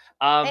cool.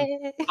 But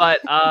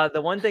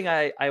the one thing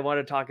I want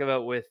to talk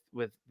about with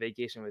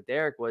Vacation with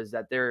Derek was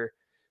that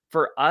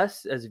for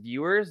us as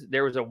viewers,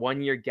 there was a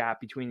 1-year gap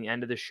between the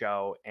end of the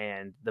show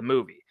and the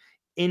movie.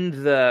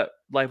 In the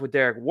Life with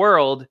Derek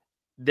world,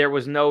 there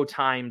was no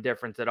time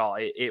difference at all.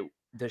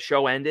 The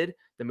show ended,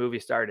 the movie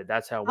started.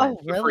 That's how it went.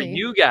 Oh, But for really?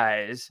 you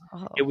guys,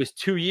 it Oh. was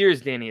 2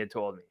 years, Danny had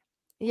told me.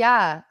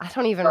 Yeah, I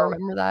don't even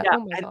remember that. Yeah,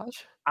 Oh my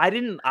gosh.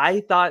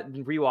 I thought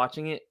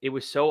rewatching it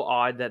was so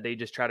odd that they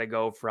just try to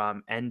go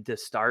from end to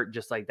start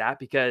just like that,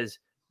 because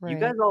you Right.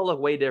 guys all look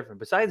way different.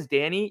 Besides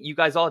Danny, you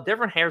guys all have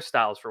different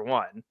hairstyles for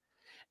one.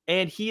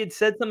 And he had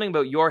said something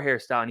about your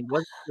hairstyle, and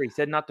he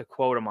said not to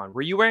quote him on.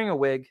 Were you wearing a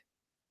wig?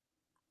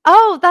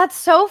 Oh, that's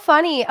so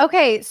funny.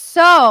 Okay,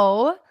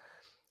 so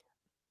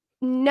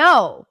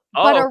no,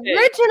 but Oh, okay.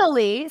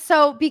 originally,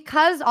 so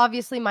because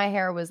obviously my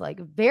hair was like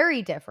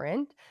very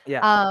different,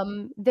 Yeah.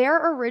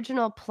 their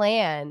original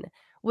plan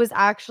was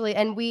actually,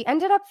 and we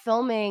ended up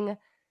filming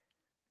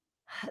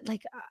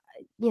like,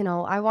 you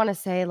know, I want to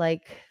say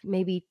like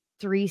maybe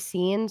 3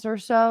 scenes or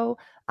so.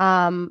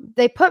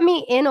 They put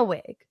me in a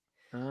wig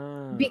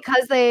Oh.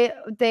 because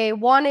they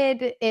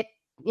wanted it,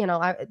 you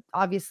know,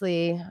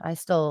 obviously I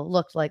still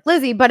looked like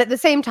Lizzie, but at the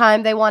same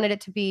time they wanted it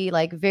to be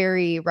like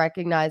very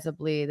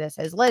recognizably, this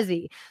is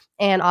Lizzie.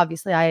 And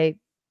obviously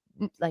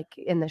like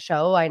in the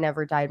show, I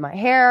never dyed my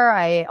hair.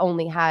 I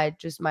only had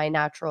just my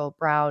natural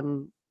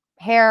brown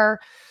hair.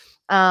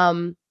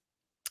 And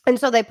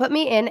so they put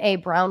me in a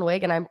brown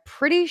wig, and I'm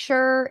pretty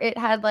sure it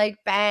had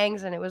like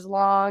bangs and it was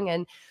long.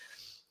 And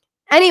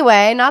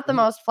anyway, not the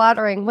most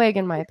flattering wig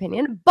in my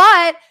opinion.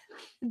 But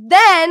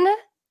then,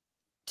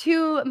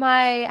 to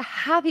my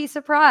happy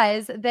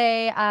surprise,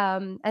 they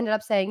ended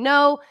up saying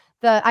no.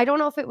 I don't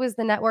know if it was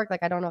the network,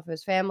 like I don't know if it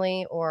was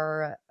family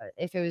or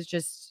if it was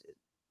just,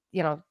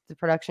 you know, the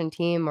production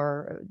team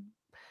or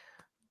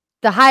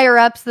the higher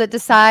ups that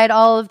decide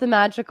all of the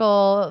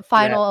magical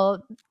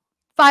final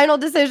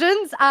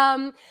decisions.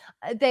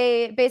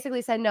 They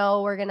basically said,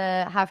 no, we're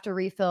gonna have to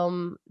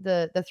refilm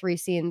the 3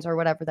 scenes or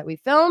whatever that we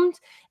filmed,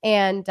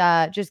 and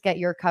just get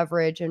your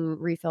coverage and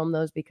refilm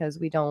those because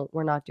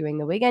we're not doing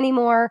the wig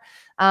anymore.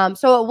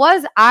 So it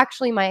was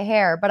actually my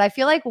hair, but I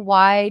feel like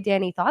why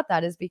Danny thought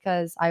that is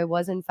because I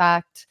was in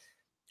fact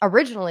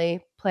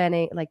originally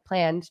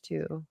planned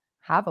to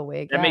have a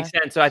wig. That makes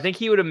sense. So I think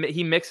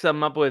he mixed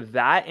them up with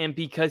that, and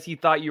because he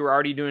thought you were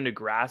already doing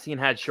Degrassi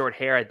and had short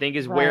hair, I think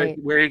is Right.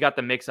 where he got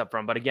the mix up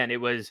from. But again, it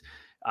was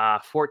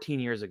 14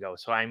 years ago.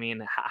 So I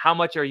mean, how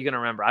much are you going to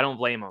remember? I don't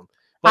blame him.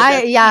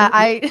 But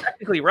that's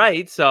technically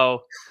right.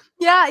 So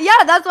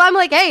Yeah, that's why I'm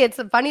like, hey, it's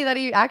funny that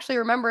he actually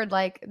remembered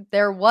like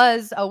there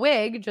was a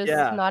wig, just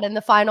yeah, not in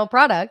the final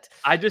product.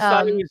 I just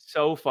thought it was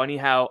so funny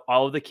how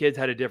all of the kids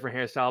had a different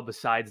hairstyle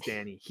besides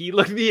Danny. He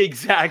looked the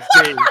exact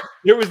same.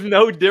 There was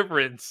no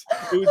difference.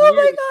 It was Oh weird.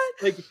 my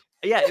god. Like,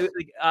 yeah, it was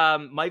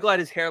like Michael had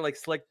his hair like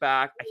slicked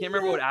back. I can't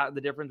remember what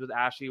the difference with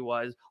Ashley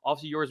was.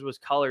 Also, yours was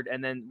colored,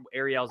 and then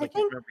Ariel's I I can't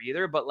think remember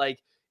either. But like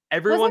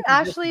everyone wasn't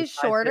Ashley's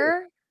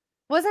shorter?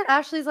 Wasn't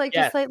Ashley's like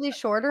just yes, slightly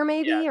shorter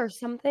maybe or yes.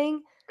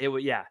 something? It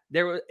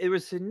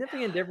was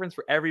significant difference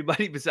for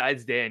everybody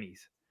besides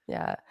Danny's.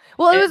 Yeah.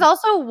 Well, it was And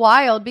also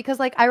wild because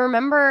like I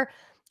remember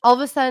all of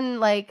a sudden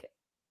like,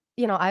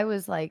 you know, I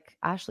was like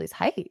Ashley's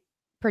height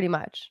pretty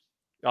much.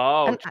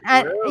 oh,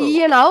 And true.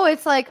 you know,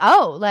 it's like,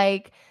 oh,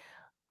 like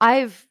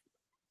I've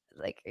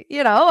like,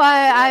 you know,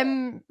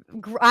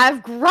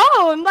 I've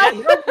grown. Yeah,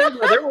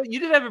 Like you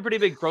did have a pretty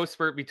big growth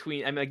spurt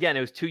between. I mean, again, it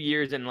was 2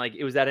 years, and like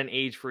it was at an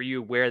age for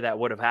you where that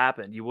would have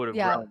happened. You would have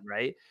yeah. grown,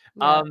 right?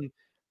 Yeah.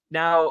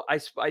 Now I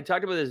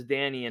talked about this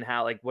Danny and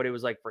how like what it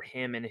was like for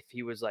him, and if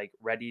he was like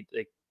ready,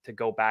 like to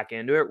go back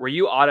into it? Were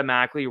you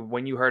automatically,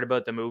 when you heard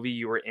about the movie,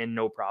 you were in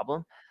No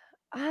Problem?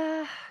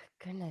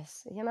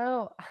 Goodness,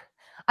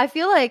 I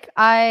feel like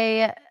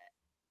I'm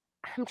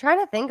trying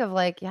to think of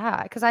like,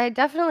 yeah, because I had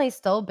definitely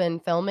still been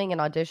filming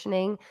and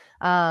auditioning.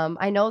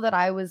 I know that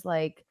I was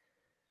like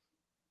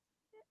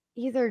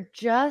either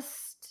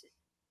just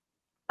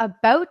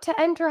about to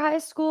enter high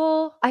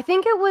school. I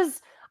think I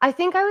was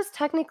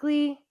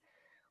technically,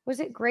 was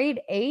it grade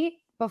 8?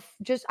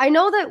 I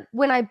know that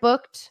when I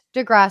booked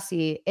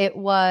Degrassi, it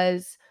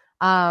was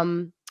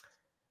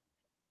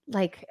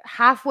like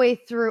halfway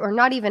through, or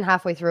not even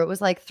halfway through. It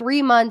was like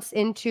 3 months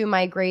into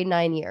my grade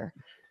 9 year.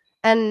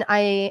 And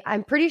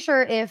I'm pretty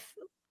sure if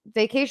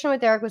Vacation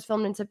with Derek was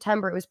filmed in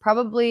September, it was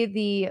probably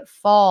the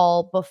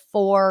fall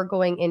before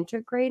going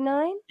into grade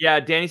 9. Yeah,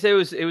 Danny said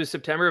it was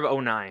September of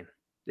 2009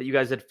 that you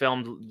guys had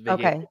filmed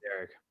Vacation Okay. with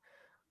Derek.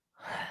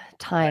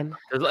 Time.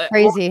 Well,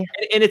 Crazy.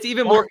 and it's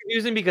even more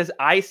confusing because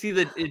I see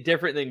it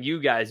different than you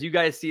guys. You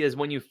guys see as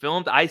when you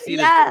filmed, I see it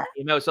as when it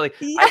came out. So like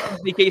I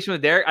think Vacation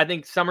with Derek, I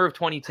think summer of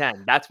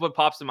 2010. That's what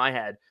pops in my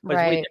head. But it's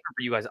way different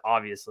for you guys,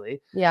 obviously.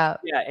 Yeah.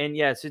 Yeah. And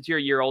yeah, since you're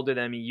a year older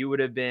than me, I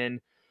would have been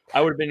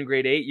in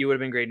grade 8, you would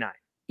have been grade 9.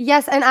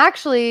 Yes, and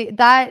actually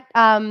that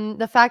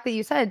the fact that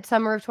you said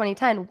summer of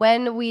 2010,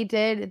 when we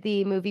did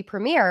the movie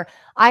premiere,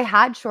 I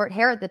had short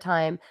hair at the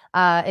time.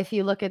 If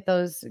you look at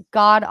those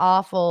god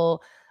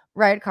awful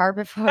red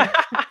carpet photos.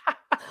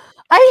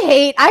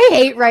 I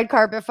hate red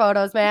carpet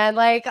photos, man.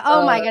 Like,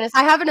 oh my goodness.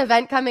 I have an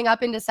event coming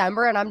up in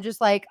December and I'm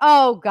just like,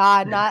 oh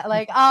God, not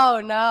like,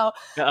 oh no.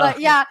 But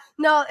yeah,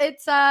 no,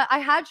 it's I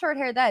had short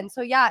hair then.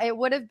 So yeah, it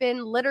would have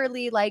been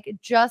literally like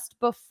just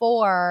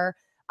before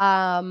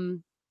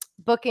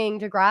booking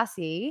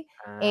Degrassi.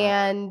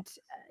 And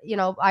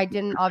I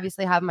didn't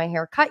obviously have my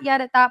hair cut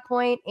yet at that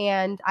point.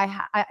 And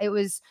it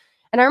was,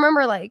 and I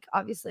remember like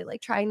obviously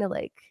like trying to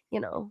like,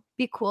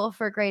 be cool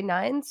for grade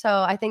 9. So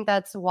I think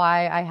that's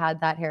why I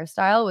had that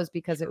hairstyle, was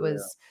because it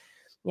was,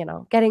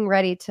 getting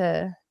ready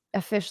to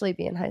officially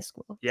be in high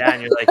school. Yeah,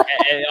 and you're like,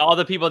 and all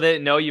the people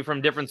didn't know you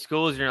from different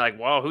schools, and you're like,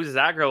 whoa, who's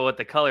that girl with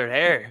the colored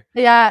hair?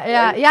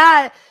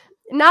 Yeah.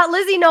 Not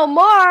Lizzie no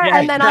more. Yeah,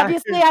 and then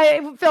obviously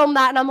I filmed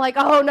that and I'm like,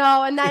 oh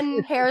no. And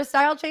then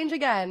hairstyle change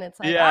again. It's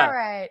like, all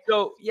right.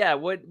 So yeah,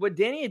 what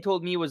Danny had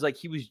told me was like,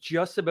 he was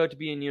just about to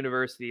be in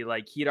university.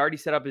 Like he'd already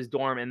set up his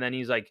dorm, and then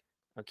he's like,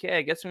 okay,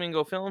 I guess I'm gonna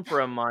go film for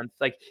a month.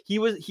 Like he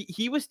was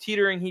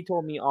teetering, he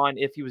told me, on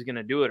if he was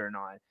gonna do it or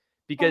not.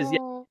 Because he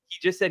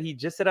just said he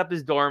just set up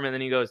his dorm, and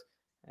then he goes,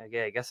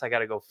 okay, I guess I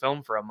gotta go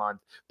film for a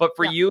month. But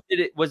for you,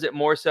 was it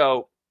more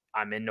so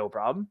I'm in No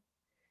Problem?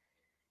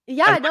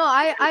 Yeah, no,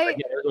 it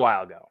was a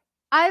while ago.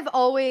 I've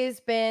always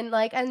been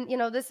like, and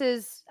this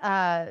is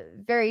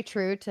very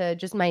true to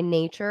just my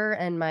nature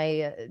and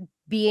my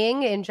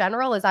being in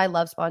general, is I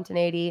love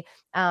spontaneity.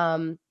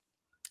 I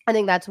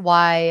think that's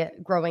why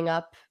growing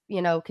up,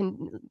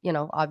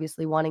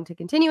 obviously wanting to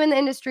continue in the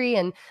industry,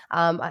 and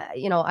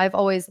I've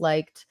always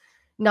liked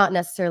not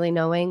necessarily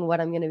knowing what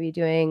I'm going to be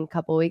doing a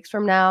couple weeks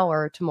from now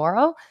or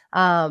tomorrow.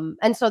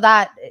 And so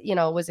that,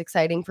 was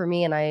exciting for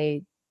me, and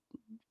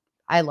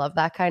I love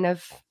that kind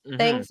of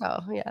thing.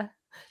 So yeah,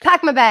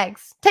 pack my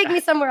bags, take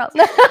me somewhere else.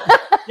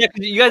 Yeah,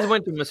 you guys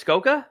went to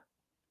Muskoka?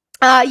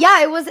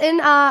 Yeah, it was in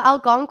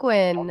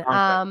Algonquin.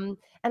 And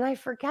I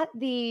forget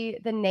the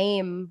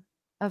name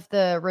of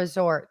the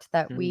resort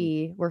that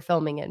we were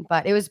filming in,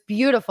 but it was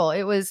beautiful.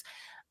 It was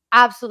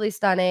absolutely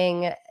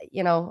stunning.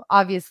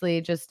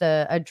 Obviously just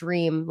a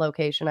dream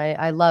location.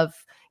 I love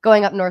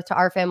going up north to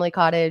our family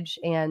cottage,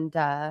 and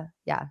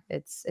yeah,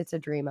 it's a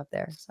dream up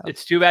there. So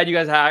it's too bad you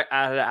guys had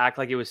to act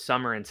like it was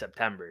summer in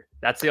September.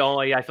 That's the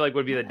only, I feel like,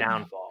 would be the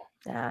downfall.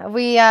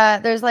 We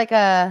there's like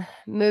a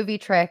movie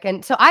trick,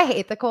 and so I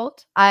hate the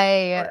cold.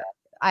 I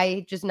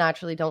just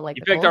naturally don't like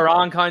you the cold. You picked the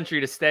wrong country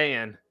to stay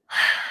in.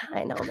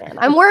 I know, man.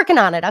 I'm working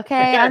on it.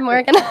 Okay, I'm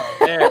working on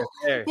it.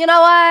 Fair. You know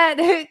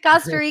what?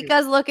 Costa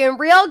Rica's looking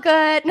real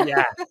good.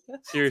 Yeah,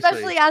 seriously.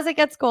 Especially as it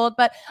gets cold.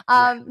 But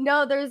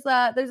no, there's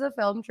a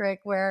film trick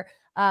where,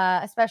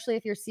 especially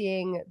if you're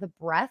seeing the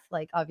breath,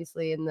 like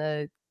obviously in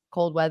the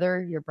cold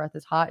weather, your breath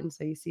is hot, and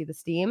so you see the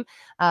steam.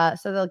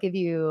 So they'll give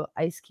you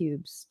ice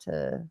cubes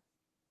to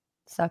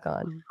suck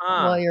on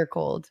while you're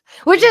cold,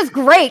 which is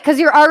great because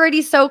you're already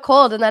so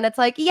cold, and then it's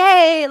like,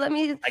 yay,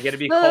 I get to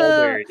be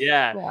colder.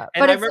 Yeah.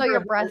 But it's so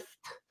your breath.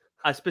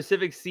 A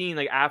specific scene,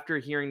 like after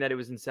hearing that it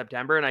was in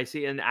September, and I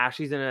see, and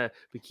Ashley's in a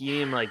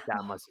bikini, I'm like,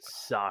 that must have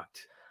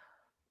sucked.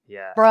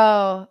 Yeah,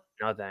 bro.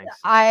 No thanks.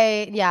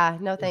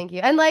 No thank you.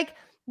 And like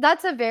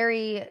that's a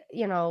very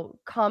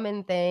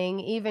common thing,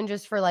 even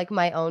just for like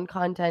my own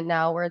content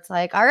now, where it's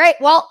like, all right,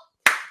 well,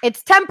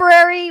 it's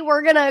temporary.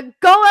 We're going to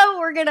go out.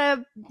 We're going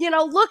to,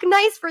 look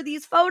nice for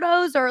these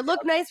photos or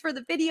look nice for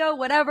the video,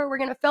 whatever. We're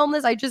going to film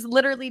this. I just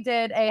literally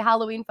did a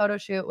Halloween photo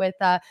shoot with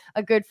a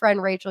good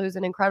friend, Rachel, who's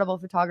an incredible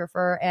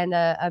photographer, and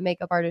a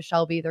makeup artist,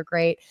 Shelby. They're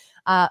great.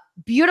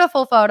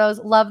 Beautiful photos.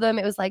 Love them.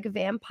 It was like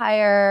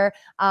vampire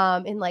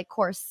in like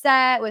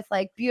corset with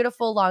like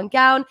beautiful long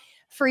gown,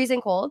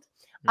 freezing cold.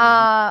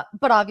 But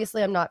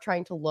obviously I'm not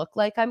trying to look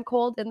like I'm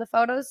cold in the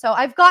photos. So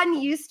I've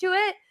gotten used to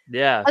it.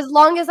 Yeah. As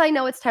long as I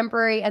know it's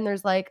temporary and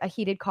there's like a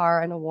heated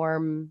car and a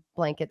warm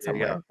blanket There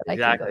you somewhere go. that I can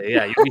go Exactly. to.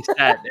 Yeah. You'll be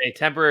set. A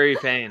temporary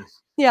pain.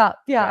 Yeah,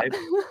 yeah. Right.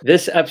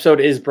 This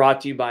episode is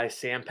brought to you by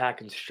Sandpack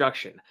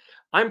Construction.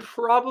 I'm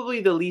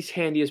probably the least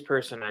handiest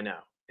person I know.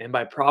 And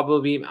by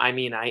probably, I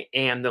mean I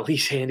am the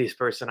least handiest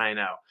person I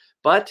know.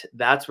 But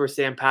that's where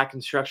Sandpack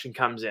Construction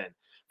comes in.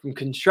 From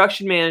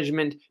construction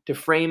management to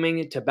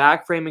framing to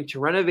back framing to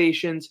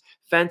renovations,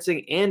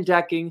 fencing and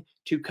decking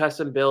to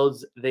custom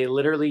builds, they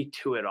literally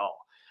do it all.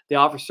 They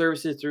offer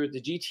services through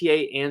the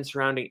GTA and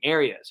surrounding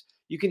areas.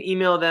 You can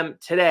email them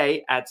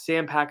today at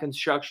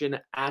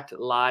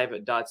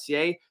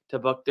sampackconstruction@live.ca to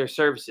book their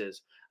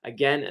services.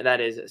 Again,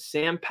 that is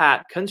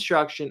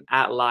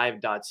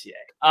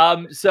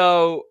sampackconstruction@live.ca.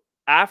 So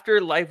after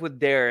Life with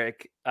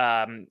Derek,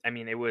 I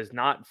mean, it was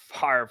not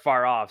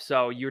far off.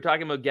 So you were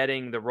talking about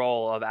getting the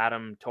role of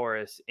Adam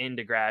Torres in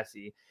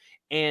Degrassi,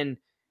 and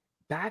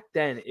back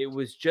then it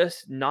was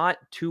just not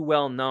too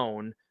well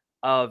known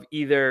of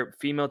either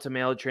female to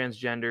male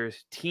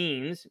transgenders,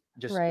 teens,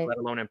 just Right. let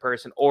alone in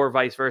person, or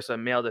vice versa,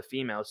 male to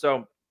female.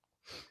 So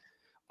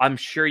I'm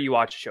sure you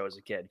watched the show as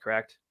a kid,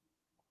 correct?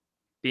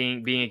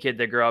 Being a kid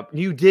that grew up.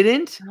 You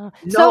didn't? Oh,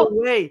 No so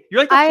way.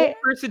 You're like the I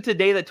fourth person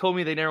today that told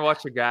me they never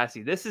watched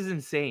Degrassi. This is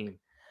insane.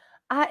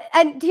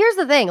 and here's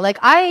the thing, like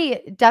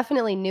I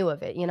definitely knew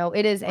of it.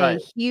 It is a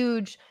Right.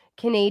 huge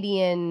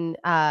Canadian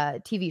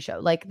TV show.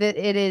 Like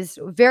it is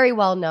very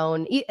well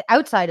known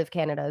outside of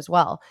Canada as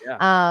well.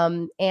 Yeah.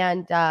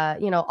 And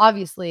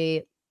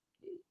obviously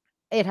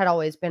it had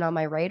always been on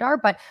my radar,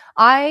 but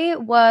I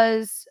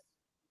was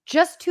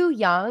just too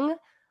young,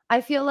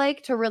 I feel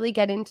like, to really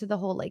get into the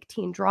whole like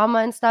teen drama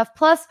and stuff.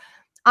 Plus,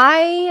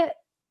 I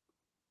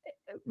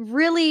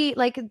really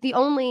like the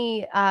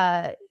only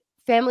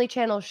family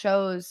channel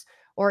shows,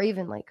 or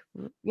even like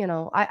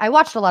I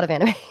watched a lot of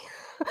anime.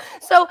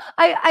 So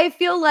I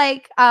feel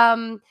like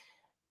it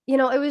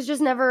was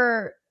just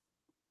never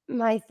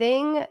my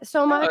thing so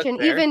No, much. that's And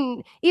fair.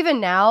 even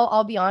now,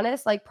 I'll be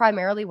honest, like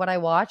primarily what I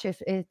watch,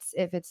 if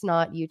it's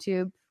not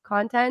YouTube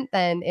content,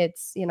 then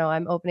it's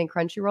I'm opening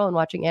Crunchyroll and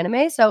watching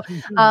anime. So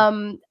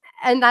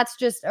and that's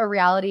just a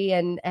reality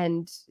and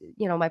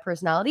my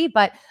personality.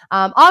 But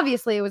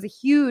obviously it was a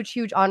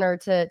huge honor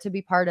to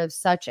be part of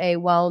such a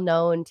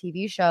well-known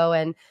TV show.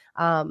 And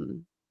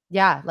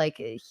yeah, like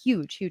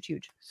huge.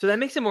 So that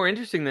makes it more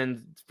interesting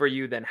then for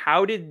you then.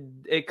 How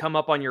did it come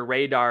up on your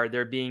radar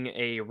there being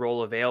a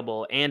role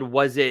available? And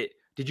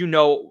did you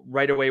know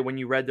right away when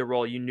you read the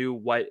role, you knew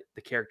what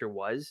the character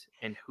was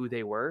and who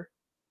they were?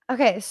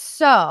 Okay,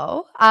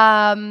 so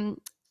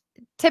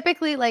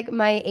typically like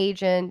my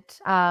agent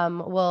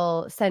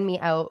will send me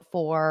out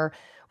for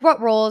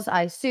what roles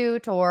I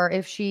suit, or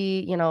if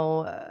she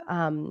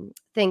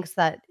thinks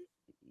that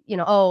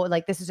oh,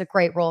 like this is a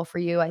great role for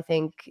you, I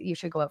think you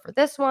should go out for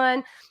this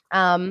one.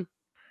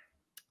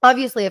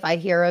 Obviously if I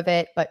hear of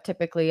it, but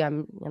typically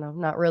I'm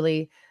not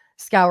really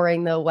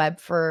scouring the web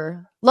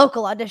for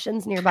local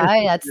auditions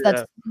nearby. That's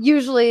Yeah.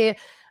 usually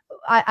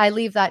I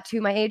leave that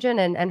to my agent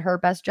and her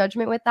best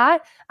judgment with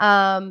that.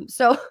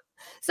 So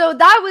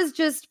that was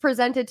just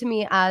presented to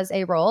me as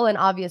a role. And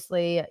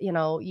obviously,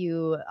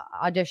 you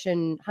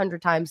audition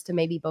 100 times to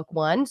maybe book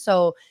one.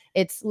 So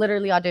it's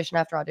literally audition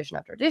after audition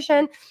after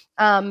audition.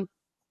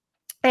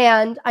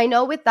 And I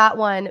know with that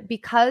one,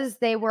 because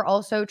they were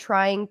also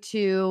trying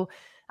to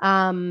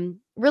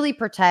really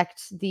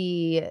protect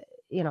the,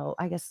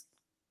 I guess,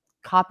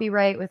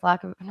 copyright, with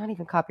lack of, not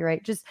even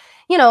copyright, just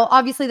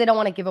obviously they don't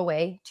want to give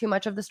away too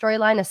much of the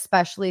storyline,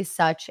 especially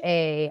such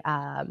a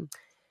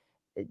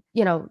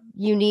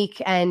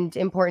unique and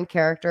important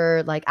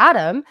character like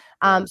Adam.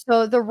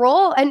 So the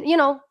role, and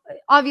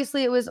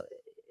obviously it was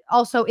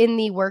also in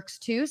the works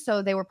too,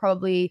 so they were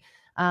probably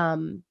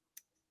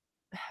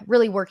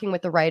really working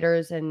with the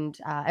writers and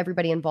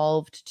everybody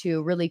involved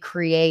to really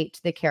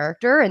create the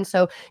character. And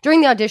so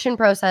during the audition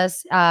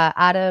process,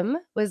 Adam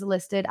was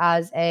listed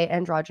as a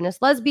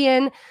androgynous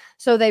lesbian.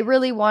 So they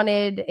really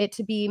wanted it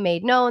to be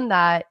made known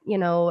that,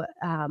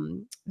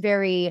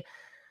 very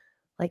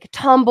like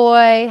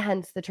tomboy,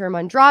 hence the term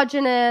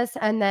androgynous.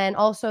 And then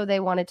also they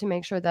wanted to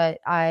make sure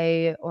that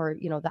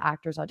the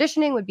actors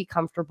auditioning would be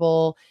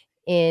comfortable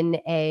in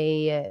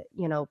a,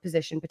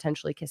 position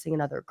potentially kissing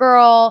another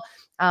girl.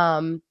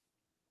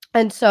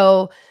 And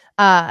so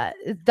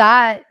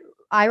that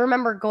I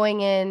remember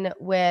going in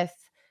with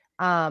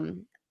a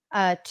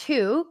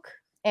toque,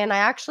 and I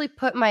actually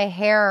put my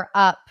hair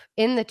up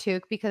in the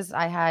toque because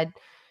I had,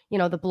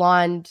 the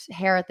blonde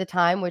hair at the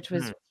time, which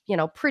was,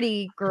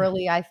 pretty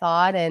girly, I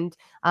thought. And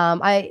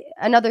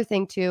another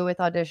thing too with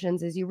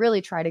auditions is you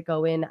really try to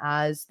go in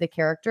as the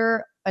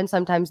character. And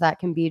sometimes that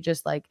can be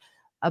just like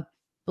a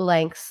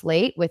blank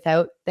slate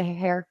without the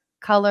hair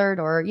colored,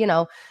 or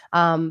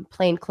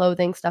plain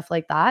clothing, stuff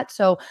like that.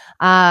 So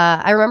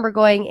I remember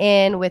going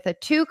in with a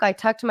toque. I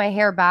tucked my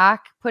hair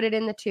back, put it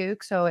in the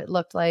toque, so it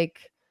looked like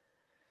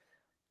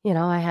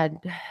I had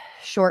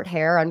short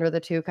hair under the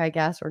toque, I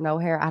guess, or no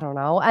hair, I don't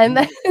know. And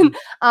then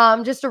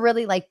just a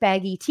really like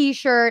baggy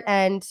t-shirt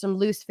and some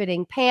loose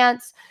fitting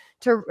pants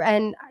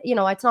and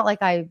it's not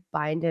like I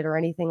binded or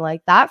anything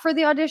like that for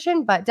the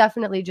audition, but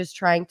definitely just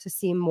trying to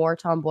seem more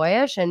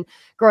tomboyish. And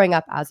growing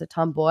up as a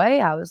tomboy,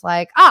 I was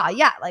like,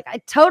 yeah, like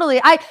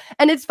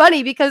and it's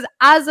funny because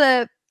as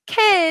a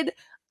kid,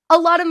 a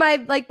lot of my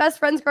like best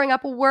friends growing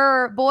up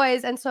were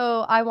boys, and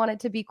so I wanted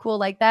to be cool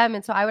like them,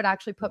 and so I would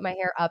actually put my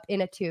hair up in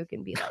a toque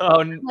and be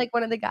like, like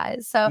one of the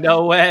guys. So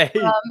no way.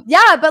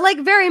 Yeah, but like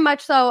very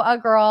much so a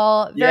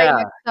girl, very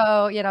much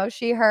Yeah. so,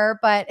 she, her.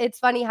 But it's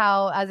funny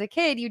how as a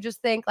kid you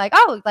just think like,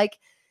 like,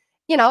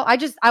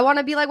 I want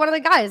to be like one of the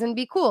guys and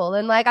be cool,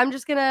 and like I'm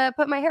just gonna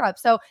put my hair up.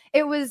 So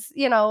it was,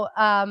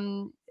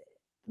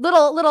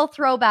 little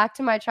throwback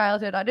to my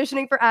childhood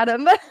auditioning for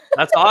Adam.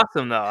 That's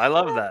awesome though. I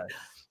love that.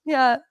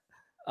 Yeah.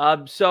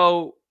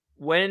 So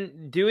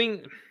when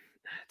doing,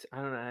 I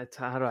don't know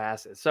how do I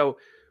ask this. So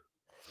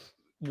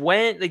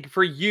when, like,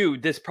 for you,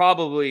 this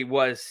probably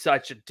was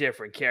such a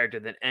different character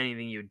than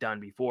anything you'd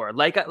done before.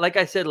 Like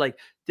I said, like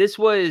this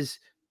was,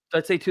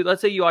 let's say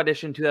you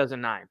auditioned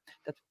 2009.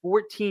 That's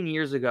 14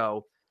 years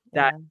ago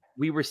that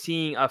we were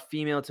seeing a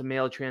female to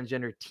male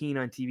transgender teen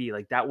on TV.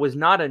 Like that was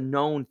not a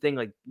known thing.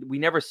 Like we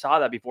never saw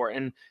that before.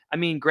 And I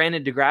mean,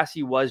 granted,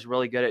 Degrassi was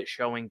really good at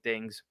showing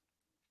things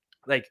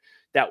like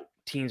that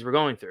teens were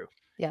going through.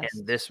 Yes.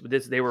 And this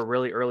they were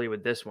really early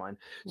with this one.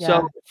 Yeah.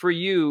 So for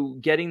you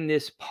getting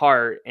this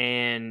part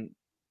and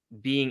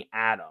being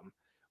Adam,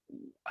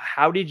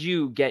 how did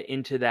you get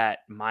into that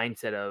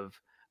mindset of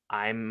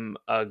I'm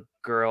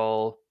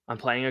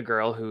playing a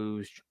girl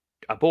who's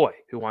a boy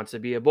who wants to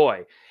be a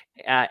boy?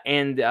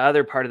 And the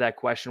other part of that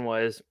question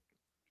was,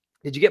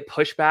 did you get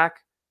pushback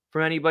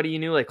from anybody you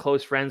knew, like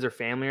close friends or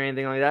family or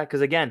anything like that?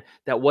 Because again,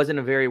 that wasn't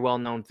a very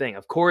well-known thing.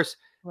 Of course,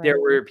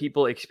 there were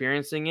people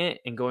experiencing it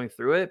and going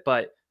through it,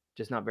 but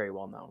just not very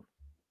well known.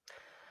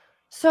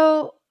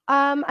 So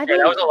I that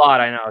was a lot.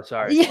 I know.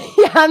 Sorry.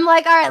 Yeah, I'm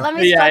like, all right, let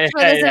me structure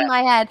this in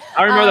my head.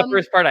 I remember the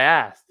first part I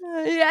asked.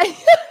 Yeah.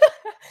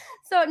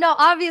 So no,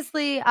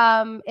 obviously,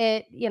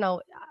 it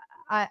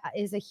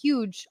is a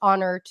huge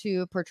honor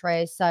to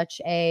portray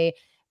such a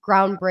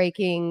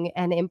groundbreaking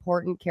and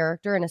important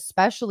character, and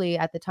especially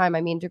at the time.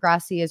 I mean,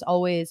 Degrassi is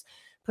always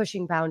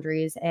pushing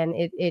boundaries, and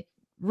it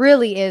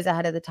really is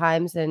ahead of the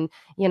times. And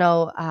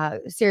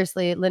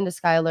seriously, Linda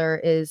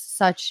Schuyler is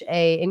such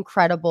a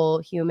incredible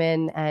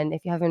human, and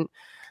if you haven't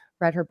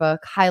read her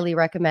book, highly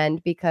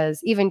recommend,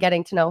 because even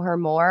getting to know her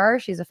more,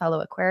 she's a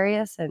fellow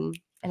Aquarius. And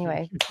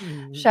anyway,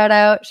 shout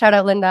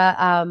out Linda.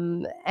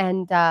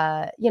 And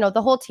the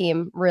whole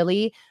team,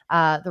 really,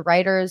 the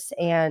writers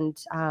and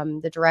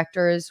the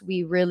directors,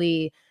 we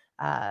really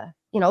it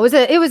was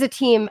a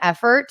team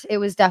effort. It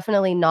was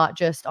definitely not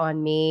just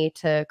on me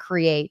to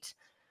create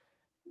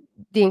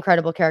the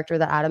incredible character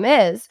that Adam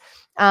is.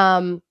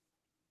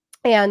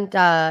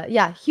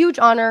 Huge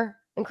honor,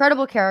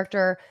 incredible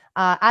character.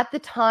 At the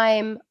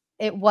time,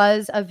 it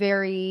was a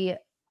very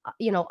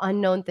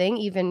unknown thing,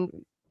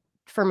 even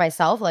for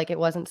myself. Like it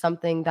wasn't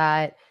something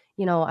that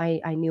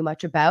I knew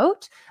much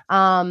about.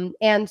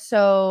 And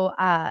so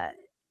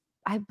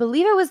I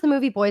believe it was the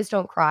movie Boys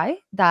Don't Cry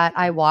that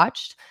I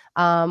watched,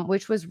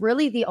 which was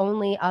really the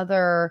only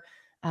other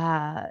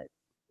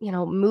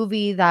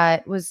movie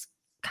that was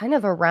kind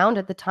of around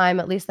at the time,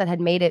 at least that had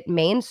made it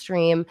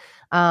mainstream,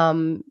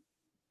 to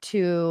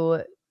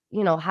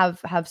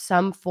have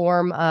some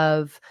form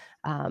of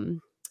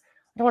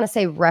I don't want to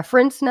say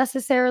reference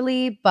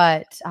necessarily,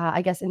 but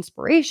I guess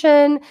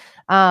inspiration.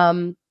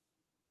 And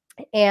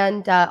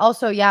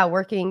also,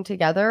 working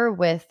together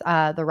with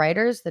the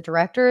writers, the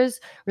directors,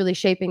 really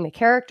shaping the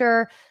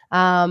character.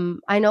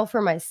 I know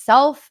for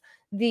myself,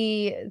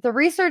 the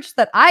research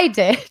that I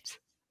did,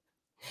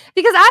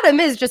 because Adam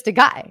is just a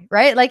guy,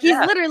 right? Like he's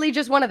literally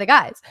just one of the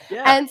guys.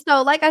 Yeah. And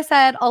so, like I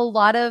said, a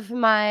lot of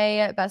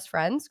my best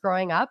friends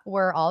growing up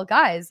were all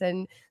guys.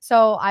 And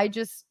so I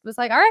just was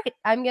like, all right,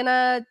 I'm going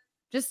to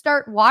just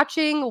start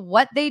watching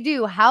what they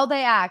do, how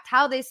they act,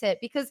 how they sit,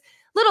 because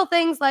little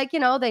things like,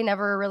 they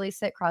never really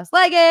sit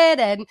cross-legged,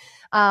 and,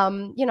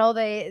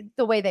 the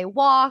way they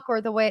walk or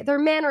the way their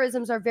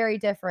mannerisms are very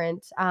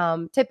different,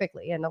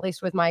 typically, and at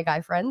least with my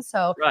guy friends.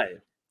 So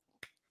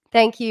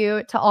thank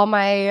you to all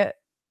my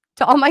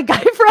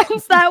guy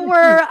friends that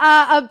were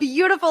a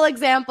beautiful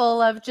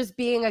example of just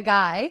being a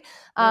guy.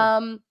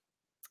 And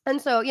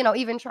so,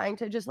 even trying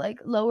to just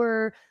like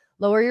lower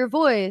your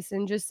voice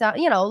and just sound,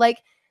 like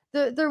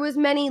there was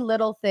many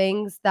little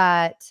things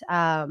that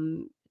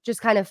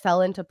just kind of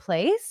fell into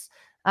place.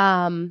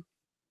 And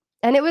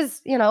it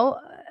was,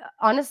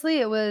 honestly,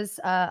 it was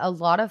a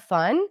lot of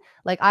fun.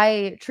 Like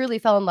I truly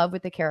fell in love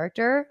with the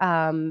character.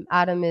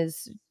 Adam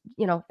is,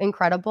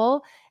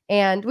 incredible.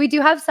 And we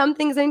do have some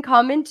things in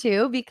common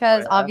too,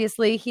 because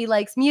obviously he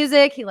likes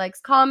music, he likes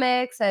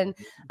comics. And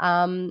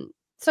so,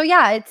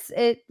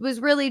 it was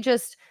really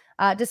just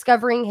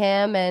discovering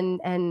him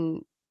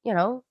and,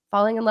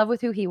 falling in love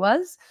with who he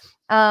was.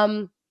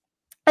 And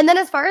then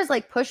as far as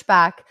like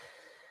pushback,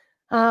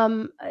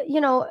 not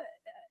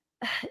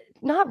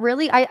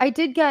really. I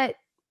did get,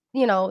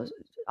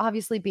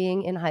 obviously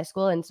being in high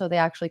school. And so they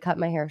actually cut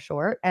my hair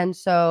short. And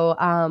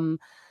so,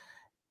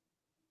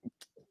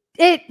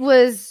 it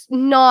was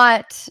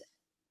not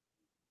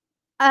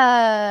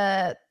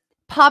a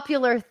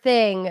popular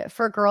thing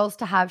for girls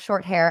to have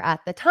short hair at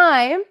the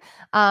time.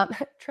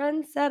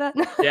 Trendsetter.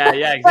 Yeah,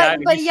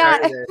 exactly. But You yeah,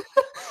 started it.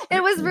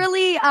 it was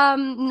really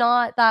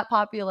not that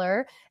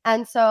popular.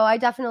 And so I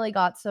definitely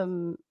got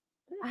some,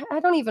 I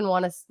don't even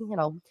want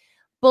to,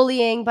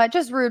 bullying, but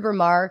just rude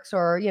remarks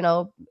or,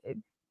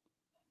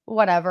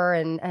 whatever.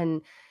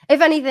 And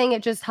if anything,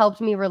 it just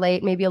helped me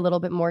relate maybe a little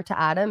bit more to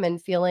Adam and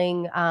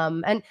feeling,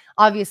 and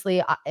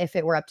obviously if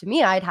it were up to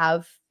me, I'd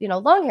have,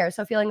 long hair.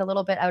 So feeling a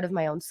little bit out of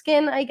my own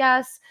skin, I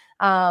guess.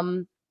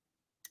 And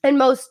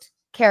most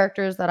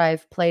characters that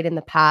I've played in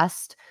the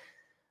past,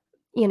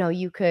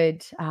 you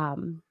could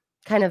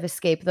kind of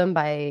escape them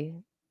by,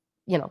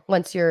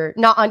 once you're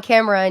not on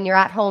camera and you're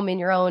at home in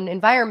your own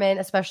environment,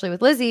 especially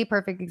with Lizzie,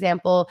 perfect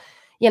example,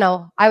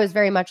 I was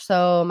very much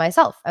so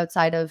myself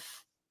outside of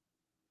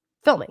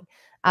filming.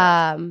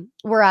 Right.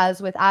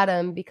 Whereas with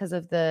Adam, because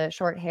of the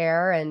short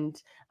hair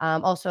and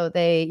also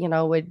they,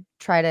 would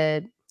try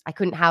to, I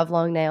couldn't have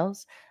long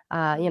nails.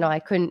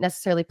 I couldn't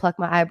necessarily pluck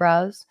my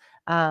eyebrows.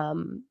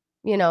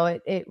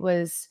 It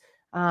was,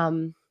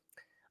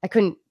 I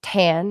couldn't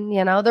tan,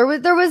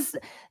 there was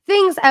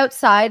things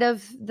outside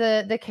of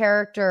the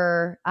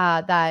character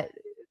that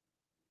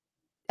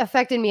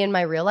affected me in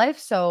my real life.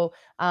 So,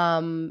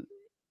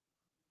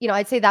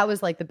 I'd say that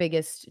was like the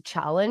biggest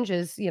challenge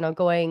is,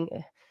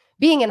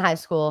 being in high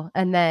school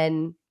and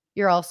then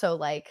you're also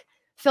like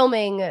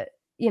filming, a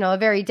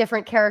very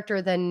different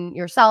character than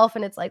yourself.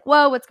 And it's like,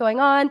 whoa, what's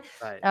going on?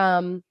 Right.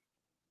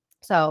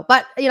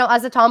 But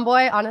as a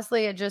tomboy,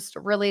 honestly, it just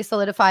really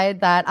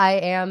solidified that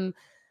I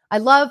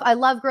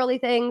love girly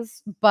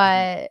things,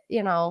 but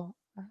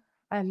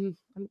I'm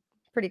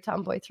pretty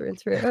tomboy through and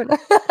through.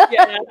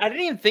 Yeah, I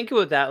didn't even think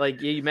about that. Like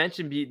you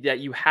mentioned that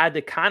you had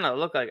to kind of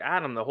look like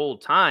Adam the whole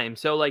time.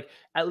 So like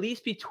at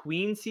least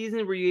between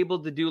seasons, were you able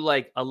to do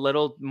like a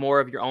little more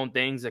of your own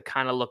things that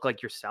kind of look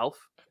like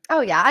yourself?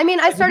 Oh yeah. I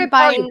mean, I Like, did you started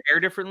color your buying. hair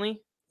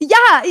differently?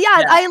 Yeah.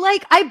 Yeah.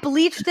 I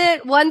bleached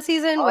it one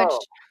season, which Oh.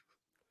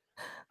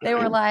 they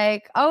were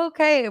like,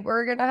 okay,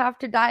 we're gonna have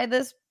to dye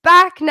this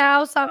back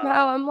now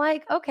somehow. I'm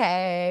like,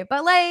 okay,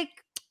 but like,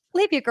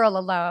 leave your girl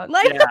alone.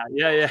 Like,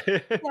 Yeah. yeah,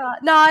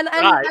 no, and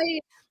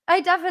Right. I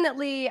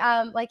definitely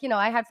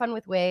I had fun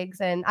with wigs,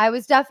 and I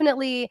was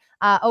definitely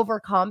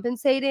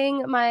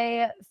overcompensating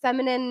my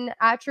feminine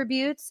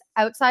attributes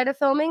outside of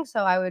filming.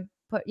 So I would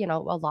put a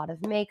lot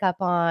of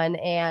makeup on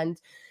and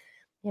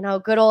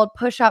good old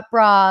push-up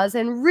bras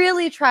and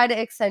really try to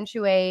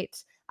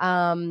accentuate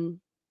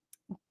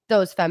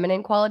those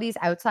feminine qualities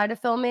outside of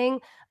filming,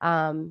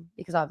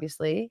 because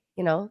obviously,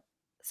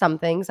 some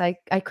things I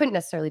couldn't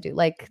necessarily do,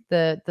 like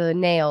the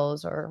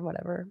nails or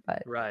whatever.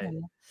 But Right.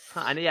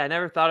 Huh, I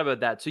never thought about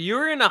that. So you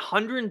were in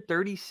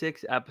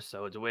 136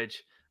 episodes, which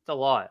it's a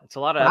lot. It's a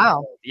lot of wow,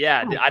 episodes.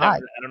 Yeah, oh my I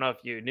god, don't know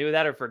if you knew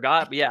that or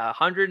forgot, but yeah,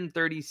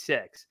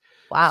 136.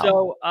 wow,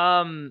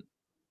 So,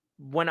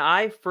 when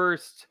I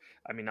first,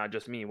 I mean, not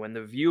just me, when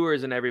the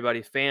viewers and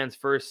everybody, fans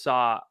first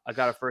I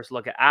got a first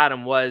look at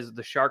Adam was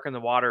the Shark in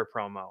the Water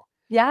promo,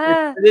 which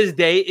yeah, to this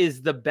day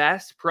is the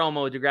best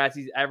promo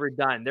Degrassi's ever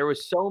done. There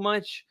was so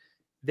much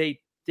they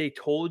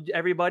told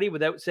everybody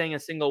without saying a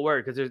single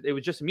word because it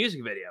was just a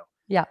music video.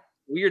 yeah,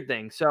 Weird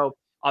thing. So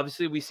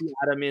obviously we see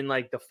Adam in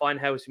like the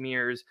funhouse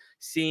mirrors,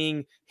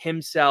 seeing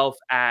himself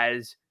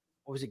as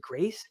what was it,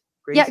 Grace?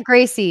 yeah,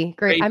 Gracie,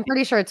 great. I'm Gracie.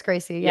 pretty sure it's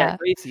Gracie. Yeah, Yeah,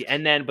 Gracie.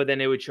 But then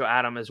it would show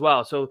Adam as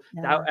well. So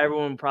that yeah.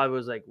 everyone probably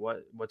was like,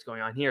 what's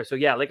going on here? So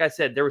yeah, like I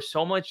said, there was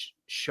so much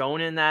shown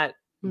in that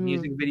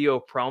music Mm. video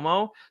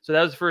promo. So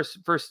that was the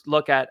first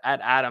look at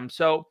Adam.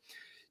 So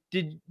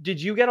did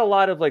you get a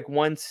lot of like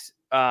once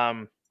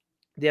the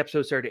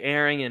episode started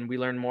airing and we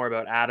learned more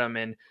about Adam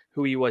and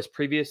who he was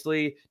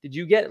previously, did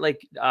you get like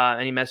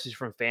any message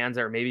from fans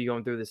that are maybe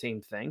going through the same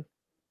thing?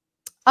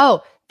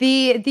 Oh,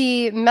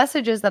 the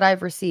messages that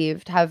I've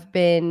received have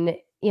been,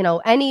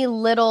 any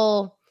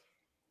little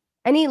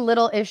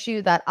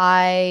issue that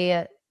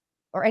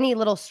or any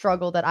little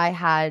struggle that I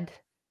had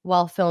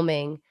while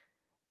filming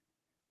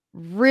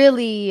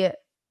really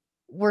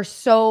were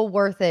so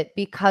worth it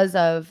because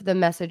of the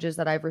messages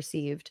that I've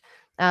received.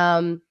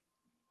 And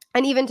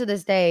even to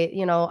this day,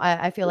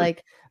 I feel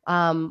like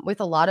with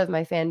a lot of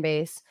my fan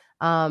base,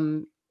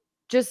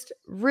 just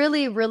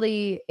really,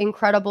 really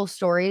incredible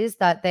stories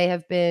that they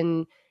have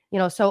been,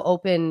 so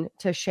open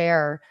to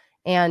share.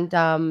 And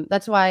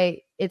that's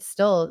why it's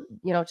still,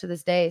 to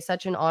this day,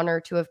 such an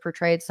honor to have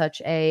portrayed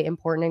such a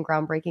important and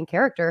groundbreaking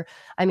character.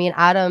 I mean,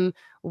 Adam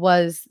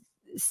was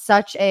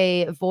such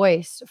a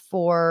voice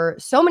for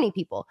so many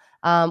people,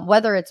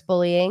 whether it's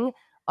bullying,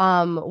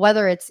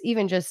 whether it's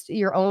even just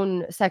your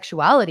own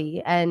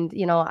sexuality. And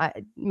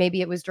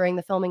maybe it was during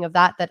the filming of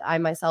that I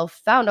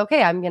myself found,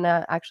 okay, I'm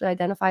gonna actually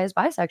identify as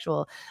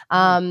bisexual.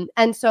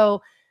 And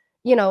so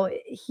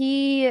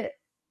he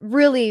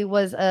really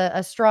was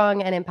a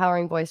strong and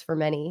empowering voice for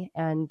many.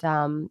 And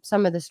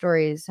some of the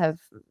stories have,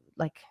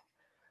 like,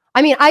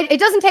 I mean, it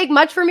doesn't take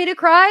much for me to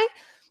cry,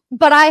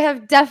 but I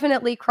have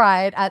definitely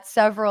cried at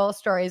several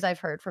stories I've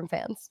heard from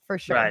fans, for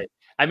sure. Right.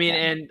 I mean,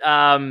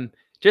 and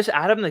just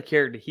Adam the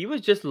character, he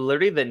was just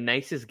literally the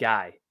nicest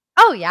guy.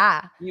 Oh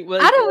yeah, He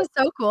was, Adam was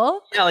so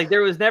cool. yeah, like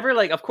there was never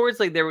like, of course,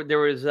 like there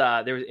was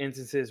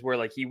instances where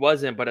like he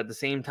wasn't, but at the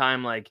same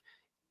time, like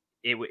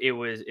it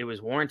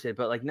was warranted.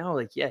 But like no,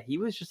 like yeah, he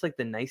was just like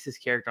the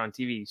nicest character on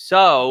TV.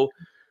 So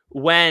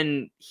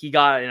when he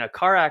got in a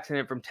car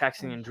accident from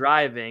texting and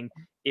driving,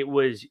 it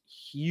was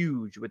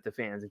huge with the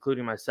fans,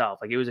 including myself.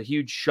 Like it was a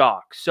huge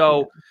shock.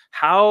 So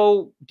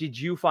how did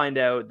you find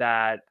out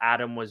that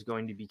Adam was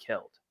going to be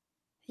killed?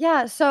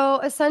 Yeah, so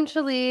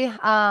essentially,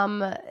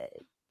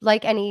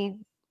 like any,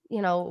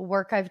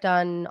 work I've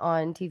done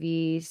on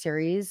TV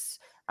series,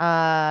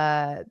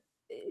 uh,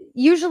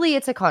 usually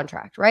it's a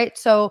contract, right?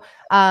 So,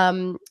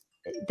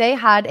 they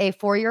had a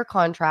 4-year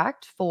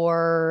contract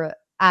for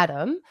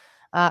Adam,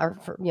 or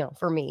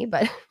for me,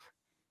 but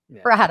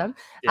Yeah. for Adam.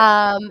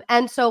 Yeah.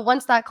 And so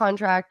once that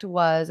contract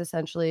was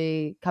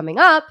essentially coming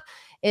up,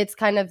 it's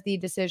kind of the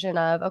decision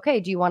of, okay,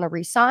 do you want to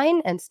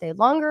resign and stay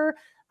longer?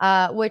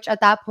 Which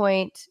at that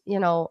point,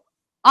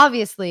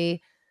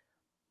 obviously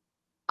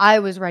I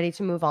was ready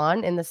to move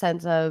on in the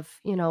sense of,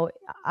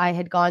 I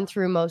had gone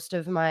through most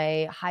of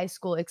my high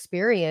school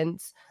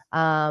experience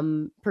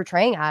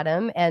portraying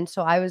Adam. And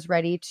so I was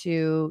ready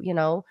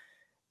to,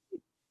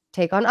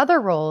 take on other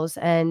roles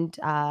and,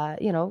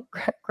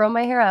 grow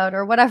my hair out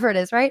or whatever it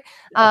is, right?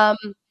 Yeah.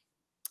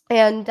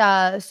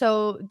 And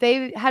so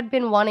they had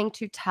been wanting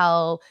to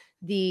tell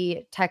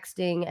the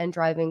texting and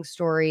driving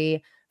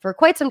story for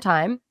quite some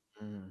time.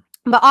 Mm.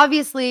 But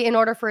obviously, in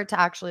order for it to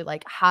actually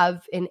like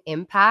have an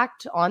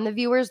impact on the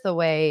viewers, the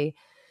way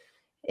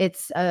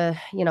it's a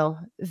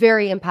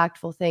very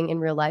impactful thing in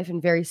real life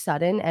and very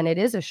sudden, and it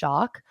is a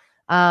shock.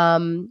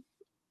 They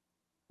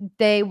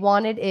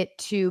wanted it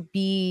to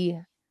be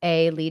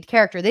a lead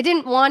character. They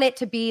didn't want it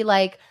to be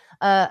like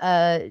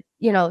a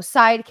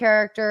side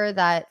character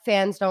that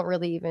fans don't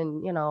really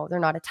even they're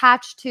not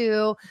attached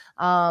to.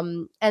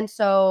 And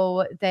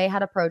so they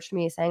had approached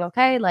me saying,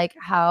 okay, like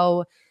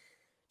how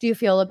do you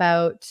feel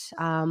about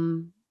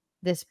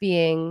this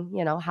being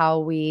how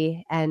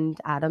we end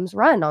Adam's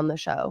run on the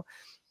show?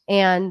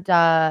 And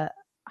I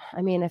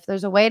mean, if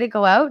there's a way to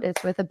go out,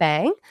 it's with a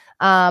bang.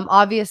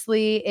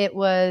 Obviously, it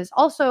was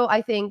also,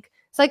 I think,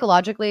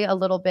 psychologically a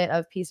little bit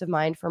of peace of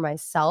mind for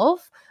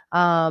myself,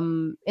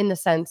 in the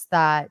sense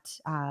that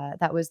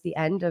that was the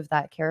end of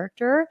that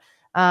character.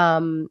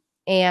 And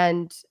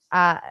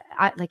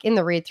I like in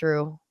the read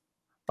through,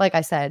 like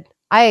I said,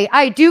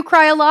 I do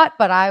cry a lot,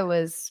 but I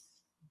was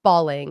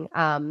bawling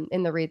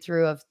in the read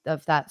through of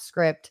that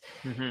script.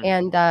 Mhm.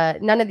 And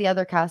none of the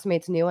other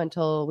castmates knew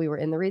until we were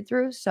in the read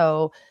through.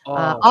 So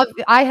Oh.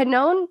 I had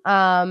known,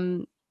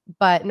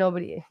 but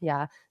nobody.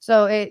 Yeah.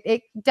 So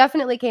it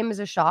definitely came as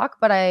a shock.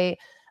 But I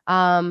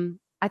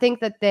think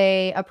that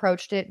they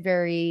approached it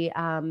very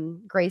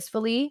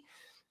gracefully,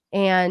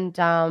 and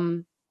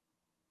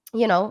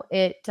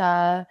it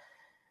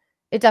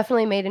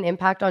definitely made an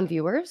impact on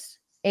viewers.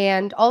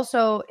 And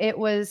also, it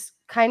was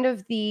kind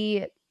of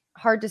the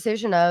hard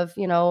decision of,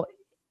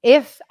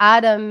 if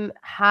Adam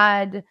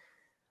had,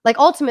 like,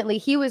 ultimately,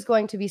 he was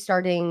going to be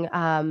starting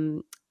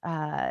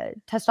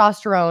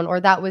testosterone, or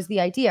that was the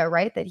idea,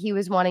 right? That he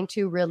was wanting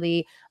to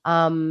really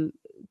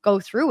go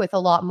through with a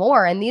lot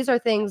more. And these are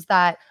things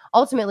that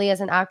ultimately, as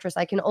an actress,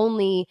 I can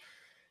only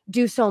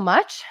do so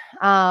much.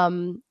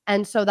 And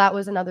so that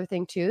was another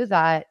thing, too,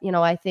 that,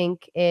 I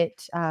think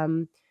it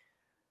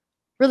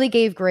really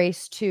gave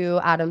grace to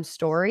Adam's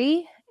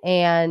story.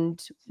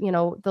 And,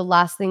 the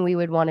last thing we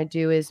would want to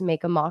do is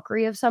make a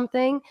mockery of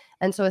something.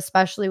 And so,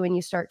 especially when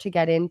you start to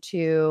get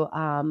into,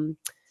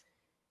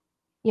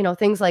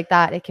 things like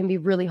that, it can be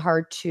really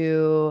hard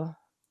to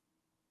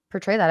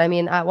portray that. I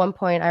mean, at one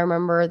point, I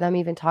remember them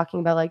even talking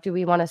about, like, do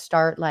we want to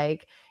start,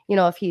 like,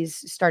 if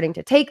he's starting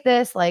to take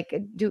this, like,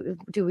 do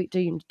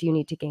you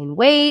need to gain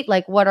weight?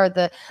 Like, what are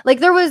the, like,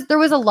 there was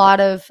a lot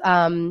of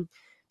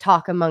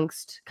talk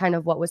amongst kind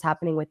of what was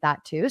happening with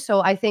that too.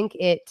 So I think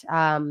it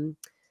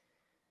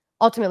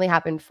ultimately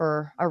happened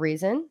for a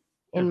reason,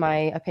 in my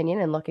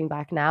opinion, and looking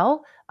back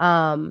now.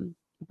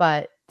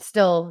 But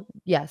still,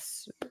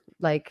 yes,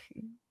 like,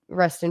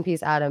 rest in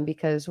peace, Adam,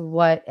 because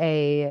what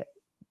a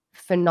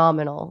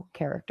phenomenal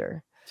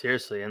character.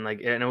 Seriously, and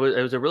it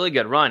was a really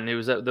good run. It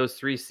was those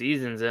 3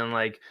 seasons, and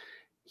like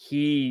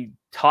he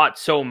taught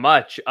so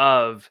much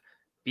of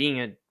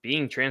being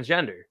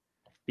transgender,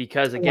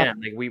 because Yeah.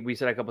 again, like we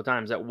said a couple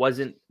times, that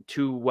wasn't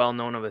too well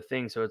known of a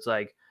thing. So it's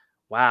like,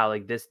 wow,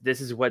 like this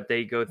is what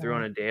they go through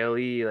on a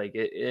daily. Like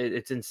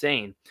it's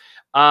insane.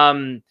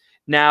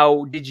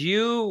 Now, did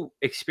you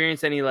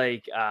experience any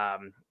like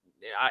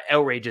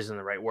outrage isn't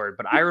the right word,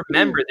 but I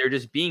remember there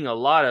just being a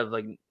lot of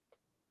like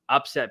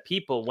upset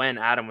people when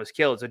Adam was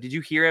killed. So did you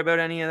hear about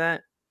any of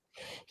that?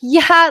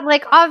 Yeah,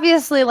 like,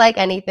 obviously, like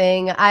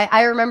anything,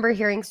 I remember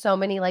hearing so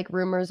many, like,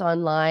 rumors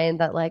online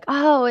that, like,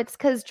 "Oh, it's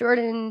because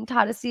Jordan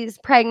Todosey is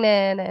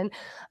pregnant," and,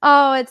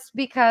 "Oh, it's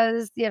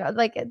because,"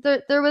 like,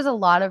 there was a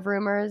lot of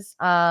rumors,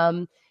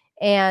 and,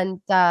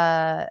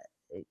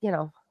 you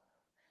know,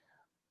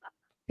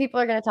 people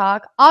are gonna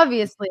talk.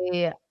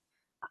 Obviously,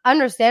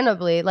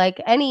 understandably,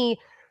 like any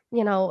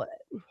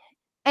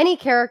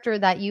character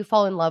that you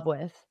fall in love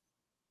with,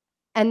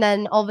 and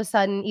then all of a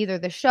sudden either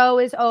the show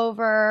is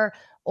over,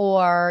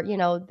 or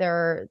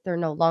they're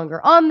no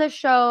longer on the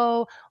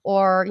show,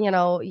 or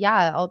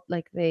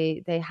like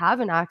they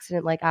have an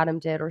accident like Adam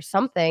did or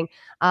something.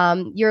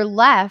 You're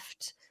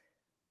left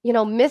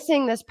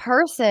missing this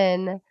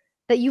person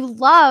that you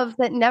love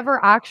that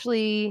never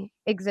actually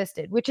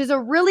existed, which is a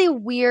really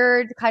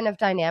weird kind of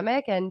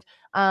dynamic. And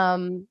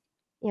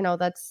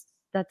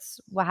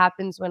that's what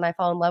happens when I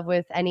fall in love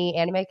with any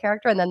anime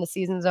character, and then the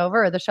season's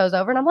over or the show's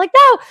over, and I'm like,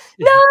 no,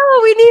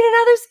 we need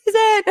another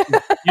season.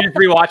 You just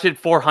rewatch it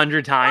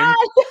 400 times.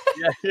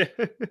 Yeah.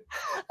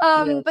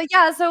 But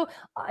yeah, so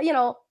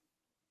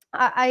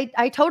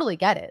I totally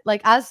get it.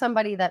 Like, as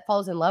somebody that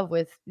falls in love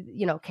with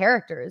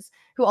characters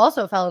who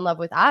also fell in love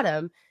with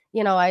Adam,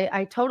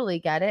 I totally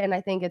get it, and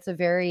I think it's a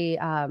very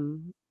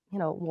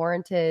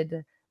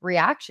warranted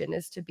reaction,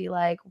 is to be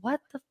like, what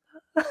the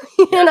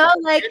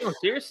like,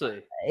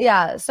 seriously.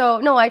 Yeah. So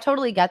no, I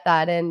totally get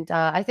that, and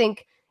I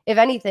think if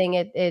anything,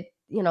 it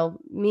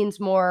means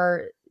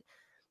more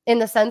in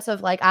the sense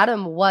of like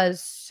Adam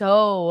was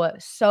so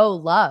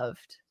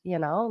loved,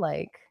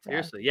 like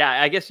seriously.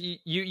 Yeah, I guess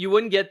you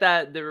wouldn't get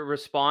the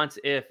response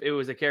if it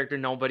was a character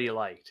nobody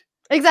liked.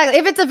 Exactly.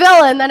 If it's a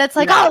villain, then it's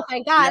like, oh,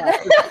 thank God.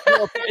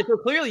 Yeah. So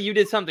clearly you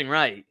did something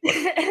right.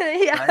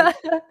 Yeah. Right?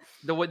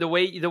 The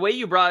way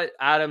you brought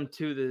Adam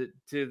to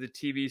the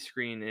TV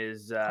screen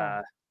is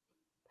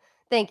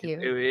thank you.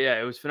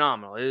 It was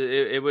phenomenal.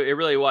 It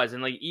really was.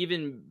 And like,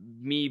 even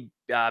me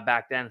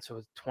back then, so it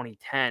was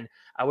 2010,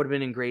 I would have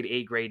been in grade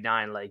 8, grade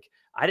 9. Like,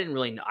 I didn't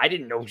know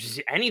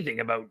anything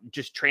about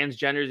just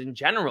transgenders in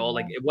general,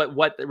 like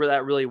what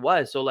that really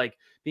was. So like,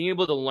 being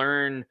able to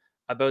learn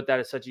about that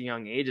at such a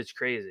young age, it's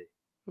crazy.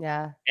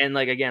 Yeah. And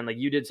like, again, like,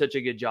 you did such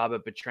a good job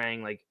at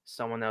portraying like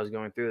someone that was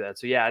going through that.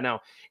 So yeah, no,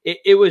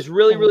 it was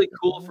really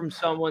cool from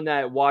someone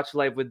that watched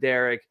Life with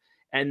Derek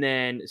and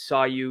then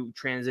saw you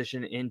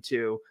transition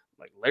into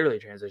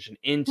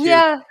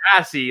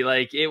Degrassi.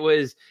 Like, it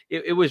was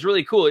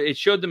really cool. It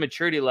showed the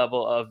maturity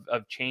level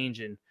of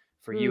change and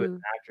for you as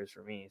an actress,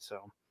 for me.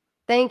 So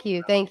thank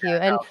you.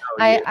 And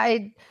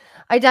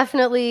I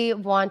definitely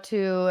want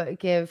to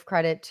give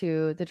credit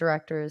to the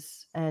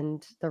directors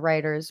and the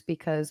writers,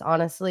 because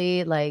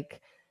honestly,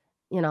 like,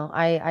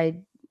 I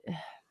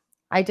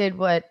did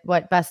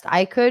what best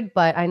I could,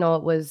 but I know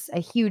it was a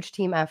huge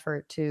team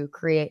effort to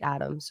create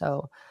Adam.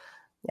 So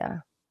yeah.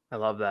 I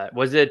love that.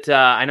 Was it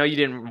I know you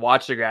didn't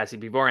watch Degrassi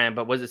beforehand,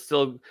 but was it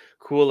still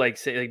cool, like,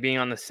 say, like being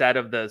on the set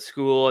of the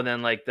school, and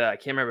then like I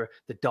can't remember,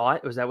 the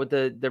Dot, was that what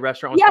the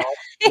restaurant was called?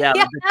 Yeah,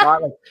 like the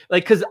Dot,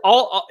 like cuz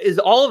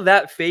all of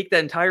that fake?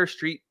 That entire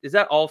street, is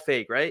that all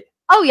fake, right?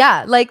 Oh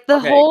yeah, like the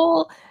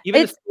whole,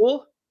 even the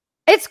school?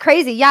 It's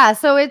crazy. Yeah.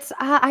 So it's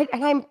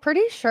I'm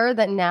pretty sure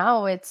that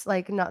now it's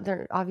like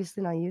they're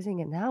obviously not using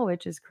it now,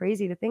 which is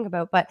crazy to think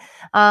about, but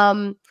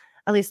at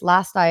least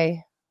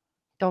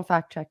don't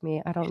fact check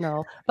me, I don't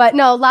know, but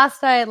no,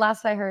 last I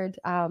heard,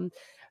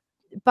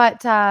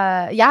 but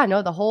yeah,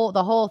 no, the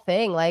whole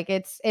thing, like,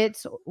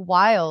 it's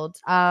wild.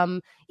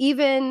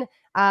 Even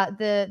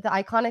the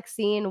iconic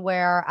scene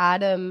where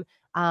Adam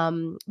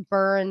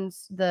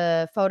burns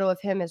the photo of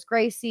him as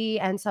Gracie,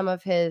 and some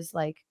of his,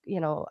 like,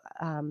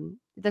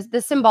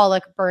 the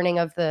symbolic burning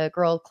of the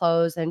girl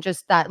clothes, and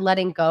just that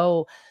letting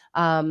go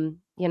of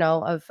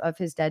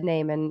his dead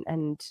name,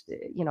 and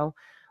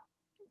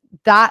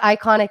that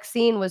iconic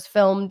scene was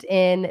filmed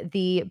in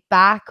the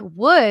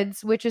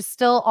backwoods, which is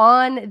still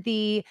on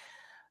the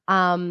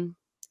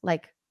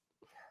like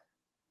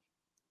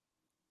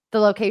the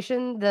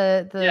location,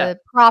 the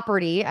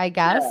property, I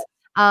guess.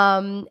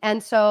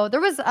 And so there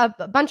was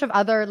a bunch of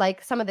other,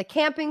 like, some of the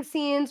camping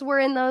scenes were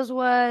in those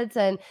woods,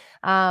 and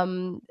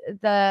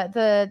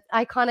the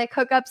iconic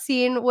hookup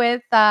scene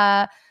with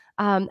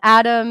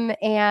Adam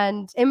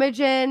and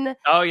Imogen in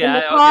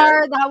the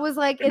car, that was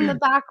like in the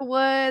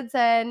backwoods,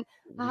 and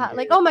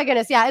like, oh my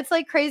goodness, yeah, it's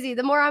like crazy.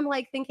 The more I'm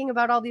like thinking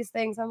about all these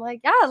things, I'm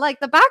like, yeah, like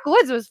the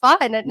backwoods was fun.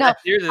 And no,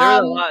 there's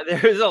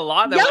a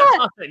lot that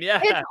went on.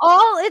 Yeah,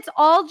 it's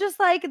all just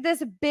like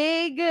this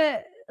big,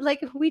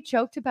 like, we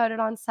joked about it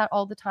on set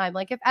all the time.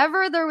 Like, if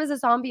ever there was a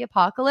zombie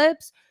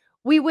apocalypse,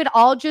 we would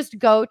all just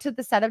go to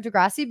the set of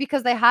Degrassi,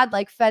 because they had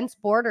like fence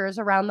borders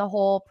around the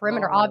whole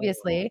perimeter,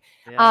 obviously.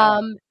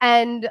 And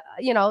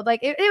like,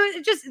 it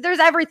was just, there's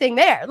everything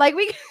there. Like,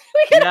 we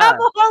could have a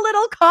whole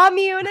little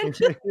commune, and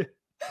just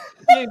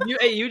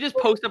you just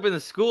post up in the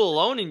school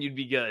alone and you'd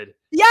be good.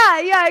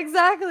 Yeah,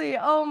 exactly.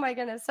 Oh my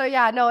goodness. So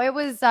yeah, no, it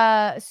was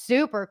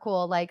super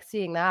cool, like,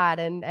 seeing that,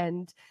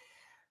 and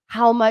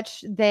how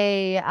much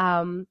they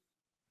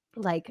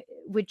like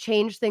would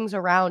change things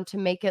around to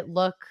make it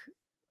look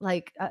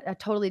like a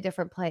totally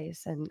different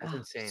place. And that's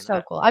insane.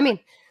 So cool. I mean,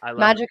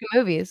 magic in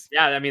movies.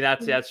 Yeah, I mean,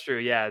 that's true.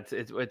 Yeah,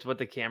 it's what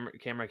the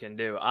camera can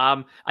do.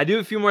 I do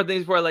a few more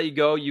things before I let you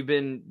go. You've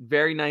been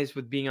very nice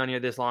with being on here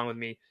this long with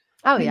me.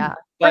 Oh yeah,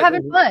 we're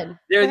having fun.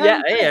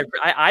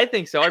 I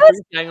think so.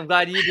 I'm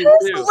glad you do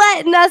too.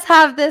 Letting us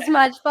have this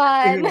much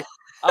fun.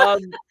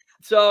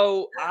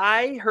 So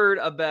I heard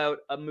about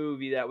a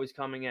movie that was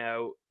coming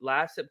out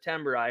last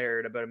September. I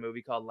heard about a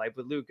movie called Life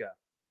with Luca.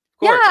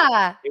 Of course,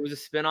 Yeah. it was a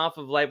spinoff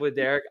of Life with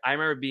Derek. I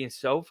remember being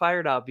so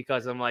fired up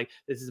because I'm like,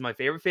 this is my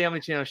favorite Family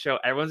Channel show.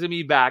 Everyone's gonna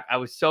be back. I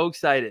was so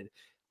excited.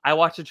 I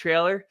watched the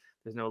trailer.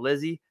 There's no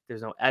Lizzie.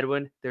 There's no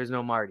Edwin. There's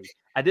no Marty.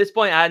 At this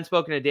point, I hadn't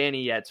spoken to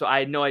Danny yet, so I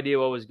had no idea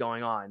what was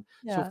going on.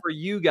 So Yeah. for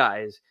you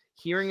guys,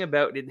 hearing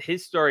about it,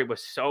 his story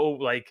was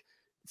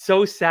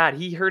so sad.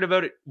 He heard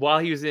about it while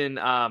he was in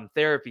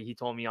therapy. He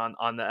told me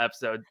on the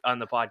episode on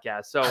the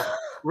podcast. So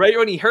right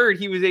when he heard,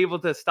 he was able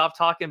to stop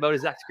talking about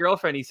his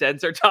ex-girlfriend. He said, and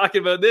start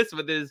talking about this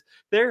with his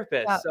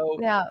therapist. Yeah. So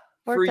Yeah.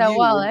 for Worked out you,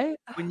 well, eh?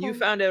 when you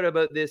found out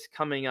about this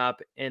coming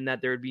up and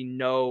that there would be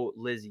no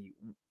Lizzie,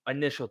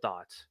 initial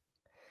thoughts?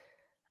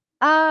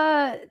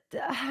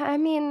 I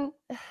mean,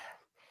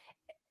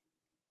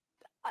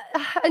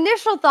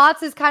 initial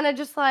thoughts is kind of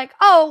just like,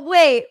 oh,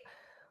 wait,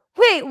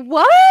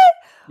 what?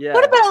 Yeah.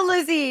 What about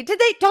Lizzie?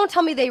 Don't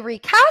tell me they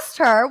recast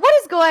her. What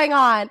is going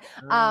on?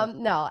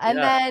 No. And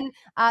then,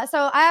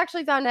 so I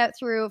actually found out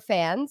through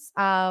fans.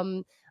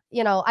 I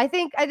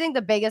think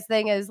the biggest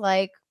thing is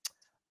like,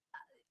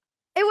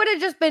 it would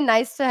have just been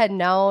nice to had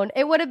known.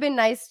 It would have been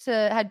nice to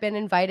had been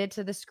invited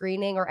to the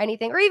screening or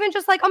anything, or even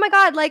just like, oh my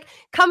God, like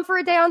come for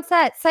a day on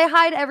set, say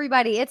hi to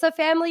everybody. It's a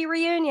family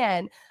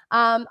reunion.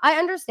 I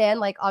understand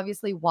like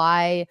obviously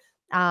why,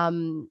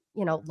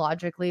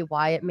 logically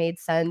why it made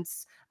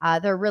sense.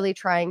 They're really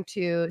trying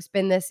to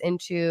spin this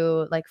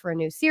into like for a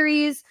new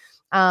series.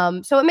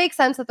 So it makes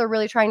sense that they're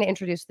really trying to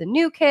introduce the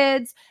new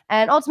kids.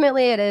 And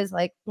ultimately it is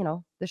like,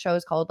 the show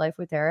is called Life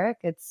with Derek.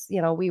 It's,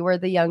 we were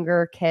the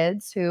younger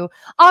kids who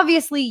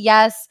obviously,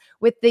 yes,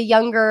 with the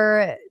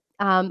younger,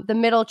 the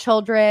middle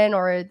children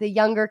or the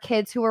younger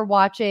kids who were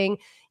watching,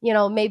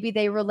 maybe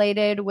they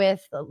related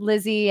with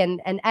Lizzie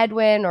and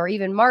Edwin or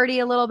even Marty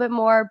a little bit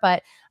more.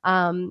 But,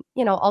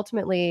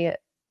 ultimately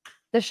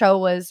the show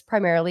was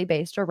primarily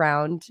based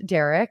around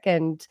Derek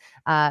and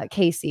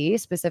Casey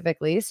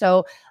specifically.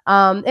 So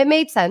it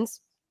made sense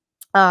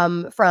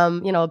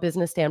from, a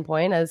business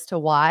standpoint as to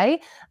why.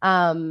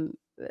 I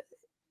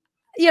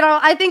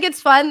think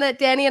it's fun that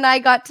Danny and I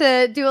got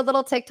to do a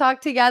little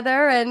TikTok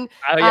together. And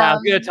oh yeah,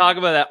 I'm gonna talk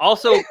about that.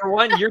 Also, for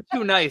one, you're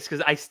too nice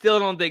because I still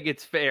don't think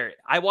it's fair.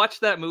 I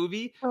watched that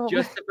movie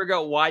just to figure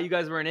out why you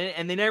guys weren't in it,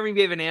 and they never even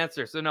gave an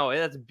answer. So no,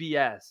 that's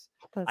BS.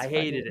 I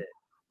hated it.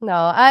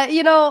 No,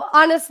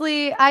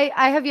 honestly,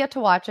 I have yet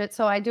to watch it,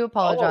 so I do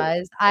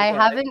apologize. Okay.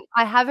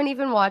 I haven't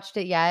even watched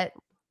it yet.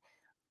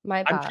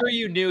 My bad. I'm sure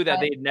you knew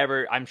that they'd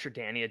never. I'm sure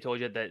Danny had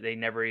told you that they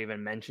never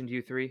even mentioned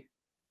you three.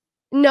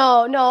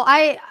 No,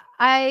 I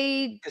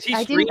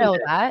didn't know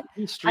that.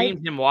 He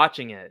streamed him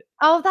watching it.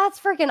 Oh, that's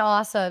freaking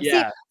awesome.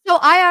 Yeah. See, so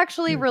I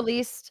actually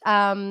released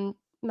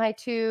my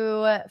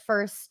 2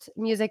 first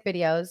music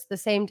videos the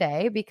same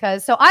day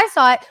because I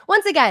saw it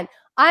once again.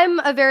 I'm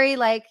a very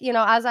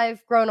as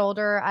I've grown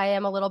older, I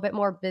am a little bit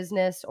more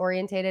business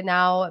orientated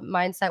now,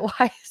 mindset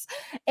wise,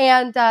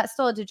 and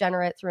still a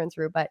degenerate through and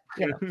through, but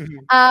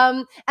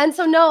and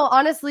so no,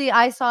 honestly,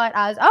 I saw it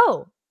as,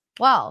 oh,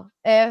 well,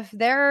 if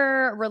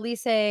they're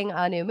releasing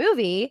a new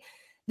movie,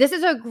 this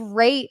is a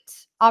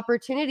great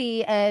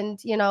opportunity and,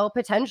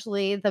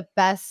 potentially the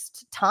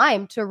best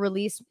time to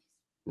release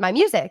my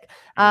music.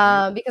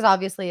 Because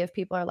obviously if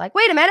people are like,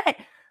 wait a minute,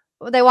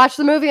 they watch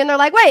the movie and they're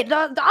like, wait,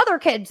 the other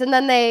kids. And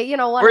then they,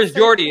 where's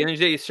Jordy? And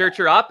they search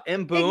her up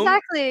and boom.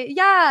 Exactly.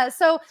 Yeah.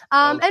 So,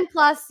 and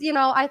plus,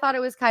 I thought it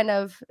was kind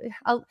of,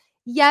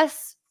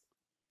 yes,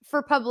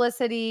 for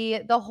publicity,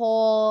 the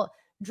whole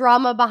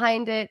drama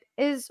behind it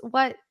is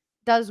what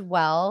does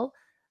well.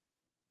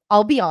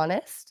 I'll be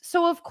honest.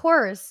 So of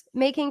course,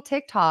 making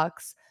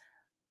TikToks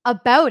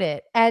about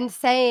it and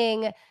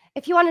saying,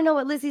 if you want to know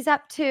what Lizzie's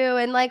up to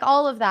and like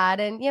all of that.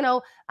 And,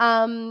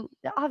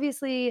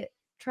 obviously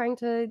trying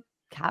to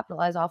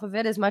capitalize off of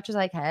it as much as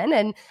I can.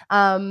 And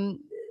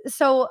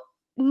so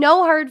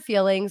no hard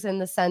feelings in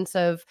the sense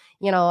of,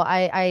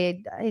 I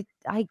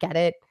get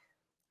it.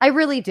 I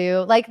really do.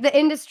 Like the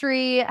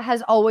industry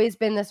has always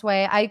been this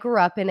way. I grew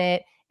up in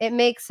it. It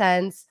makes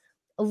sense.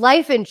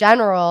 Life in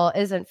general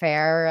isn't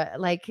fair.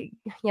 Like,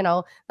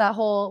 that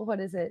whole, what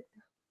is it?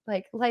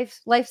 Like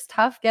life's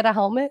tough. Get a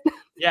helmet.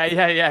 Yeah.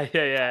 And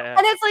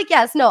it's like,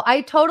 yes, no, I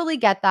totally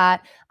get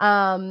that.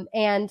 And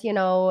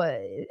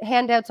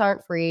handouts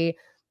aren't free.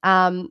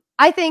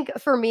 I think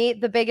for me,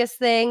 the biggest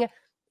thing,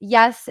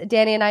 yes,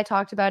 Danny and I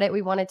talked about it.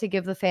 We wanted to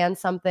give the fans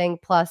something.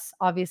 Plus,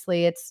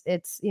 obviously, it's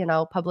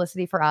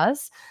publicity for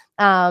us.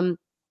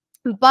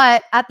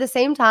 But at the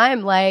same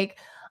time, like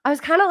I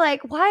was kind of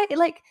like, why?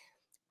 Like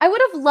I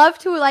would have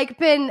loved to like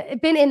been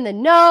in the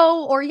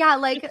know or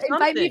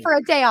invite me for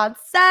a day on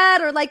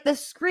set or like the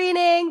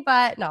screening.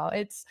 But no,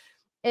 it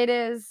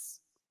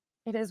is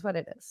what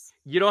it is.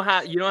 You don't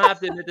have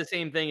to admit the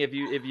same thing if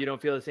you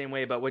don't feel the same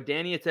way. But what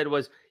Danny had said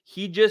was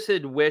he just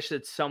had wished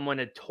that someone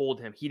had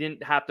told him. He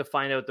didn't have to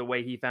find out the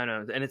way he found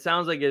out. And it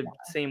sounds like the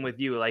same with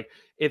you. Like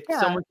if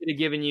someone could have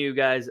given you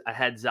guys a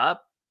heads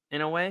up in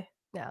a way.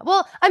 Yeah.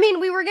 Well, I mean,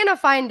 we were going to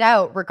find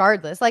out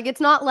regardless. Like,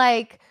 it's not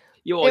like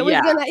it was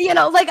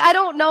gonna, like, I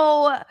don't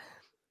know.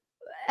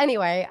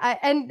 Anyway,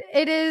 and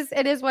it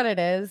is what it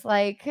is.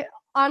 Like,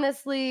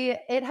 honestly,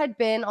 it had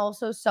been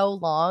also so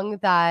long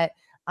that,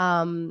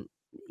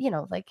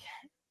 like,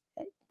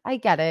 I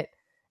get it.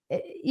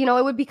 It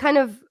would be kind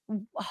of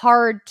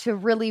hard to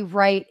really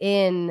write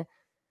in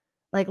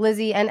like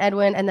Lizzie and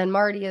Edwin and then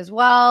Marty as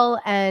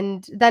well.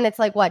 And then it's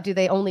like, what, do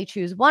they only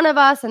choose one of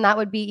us? And that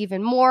would be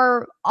even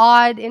more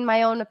odd in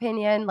my own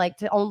opinion, like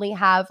to only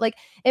have, like,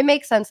 it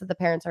makes sense that the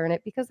parents are in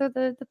it because they're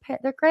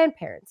their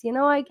grandparents,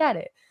 I get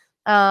it.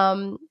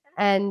 Like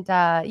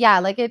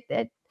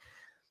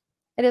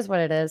it is what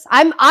it is.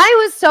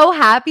 I was so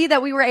happy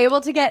that we were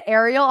able to get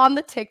Ariel on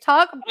the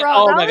TikTok, bro.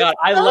 Oh my God,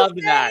 I love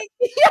that.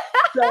 Yeah.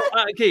 So,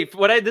 okay,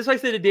 this I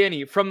said to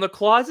Danny, from the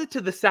closet to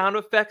the sound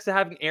effects to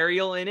having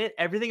Ariel in it,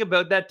 everything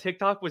about that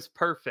TikTok was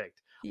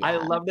perfect. Yeah. I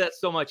love that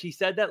so much. He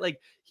said that like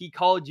he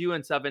called you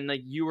and stuff, and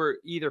like you were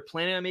either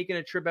planning on making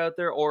a trip out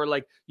there or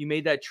like you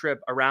made that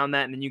trip around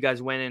that, and then you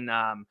guys went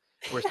and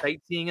were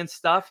sightseeing and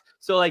stuff.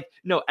 So like,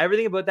 no,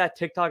 everything about that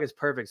TikTok is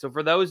perfect. So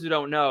for those who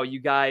don't know, you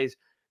guys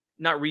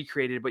not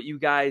recreated, but you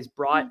guys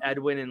brought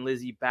Edwin and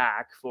Lizzie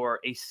back for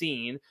a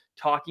scene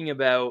talking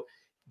about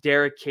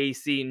Derek,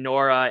 Casey,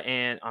 Nora,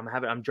 and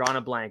I'm drawing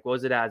a blank. What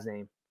was the dad's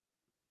name?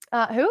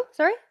 Who?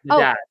 Sorry?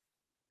 Dad.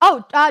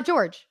 Oh,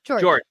 George.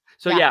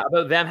 So yeah,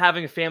 about them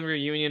having a family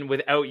reunion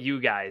without you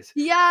guys.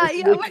 Yeah.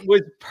 Which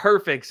was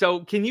perfect.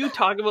 So can you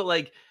talk about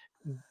like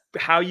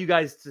how you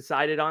guys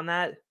decided on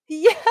that?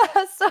 Yeah.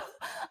 So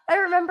I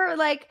remember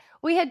like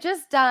we had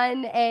just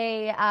done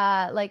a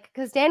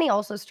because Danny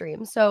also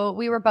streams, so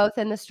we were both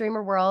in the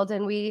streamer world,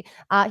 and he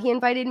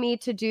invited me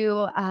to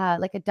do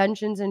like a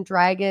Dungeons and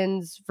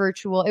Dragons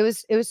virtual. It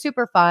was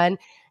super fun.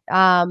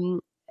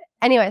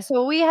 Anyway,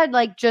 so we had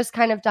like just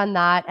kind of done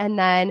that, and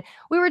then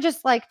we were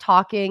just like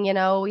talking.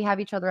 We have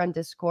each other on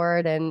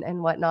Discord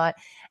and whatnot,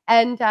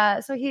 and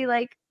so he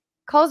like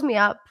calls me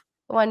up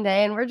one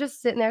day, and we're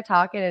just sitting there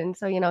talking, and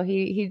so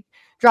he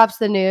drops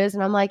the news,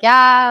 and I'm like,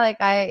 yeah, like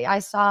I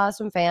saw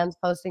some fans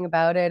posting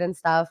about it and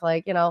stuff,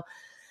 like, and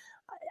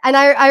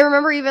I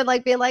remember even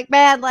like being like,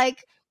 man,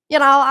 like,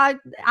 I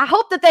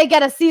hope that they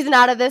get a season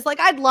out of this. Like,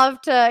 I'd love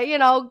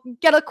to,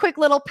 get a quick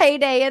little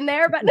payday in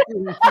there, but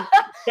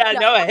yeah,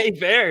 no, hey,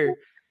 fair.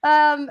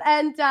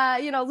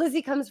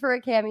 Lizzie comes for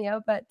a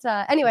cameo, but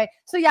anyway,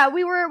 so yeah,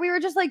 we were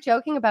just like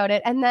joking about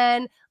it, and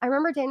then I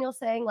remember Daniel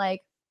saying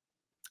like,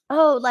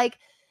 oh, like,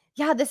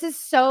 yeah, this is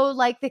so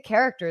like the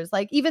characters,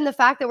 like even the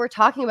fact that we're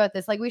talking about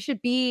this, like we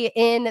should be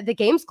in the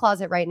games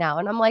closet right now.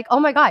 And I'm like, oh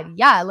my God,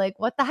 yeah, like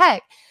what the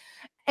heck?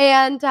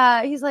 And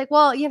he's like,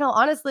 well,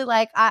 honestly,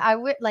 like I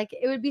would like,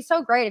 it would be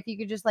so great if you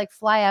could just like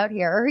fly out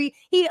here. Or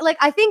he like,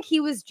 I think he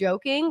was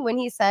joking when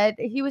he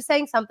was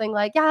saying something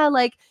like, yeah,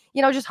 like,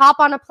 just hop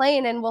on a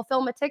plane and we'll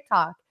film a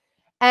TikTok.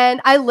 And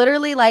I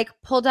literally like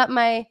pulled up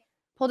my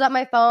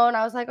phone.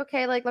 I was like,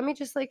 okay, like let me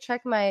just like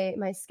check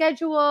my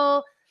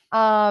schedule.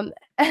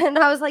 And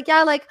I was like,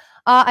 yeah, like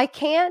I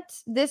can't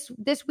this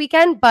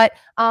weekend, but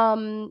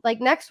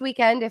like next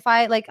weekend, if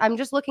I'm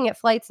just looking at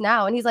flights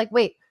now. And he's like,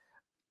 wait,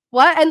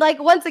 what? And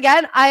like once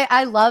again,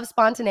 I love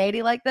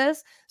spontaneity like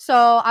this. So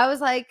I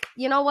was like,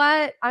 you know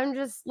what?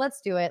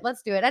 Let's do it.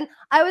 And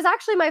I was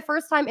actually my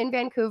first time in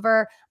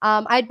Vancouver.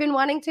 I'd been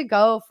wanting to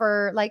go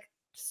for like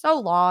so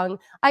long.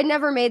 I'd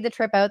never made the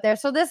trip out there.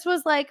 So this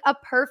was like a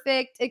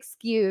perfect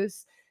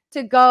excuse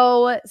to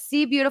go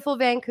see beautiful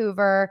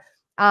Vancouver.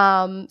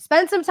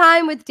 Spent some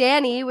time with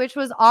Danny, which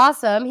was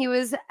awesome. He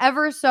was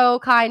ever so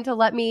kind to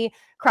let me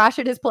crash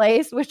at his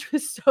place, which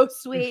was so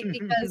sweet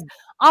because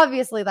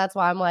obviously that's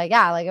why I'm like,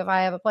 yeah, like if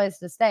I have a place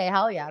to stay,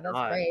 hell yeah,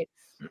 that's great.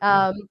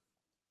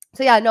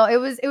 So yeah, no, it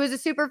was a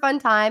super fun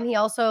time. He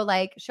also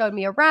like showed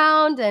me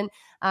around and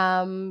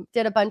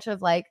did a bunch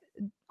of like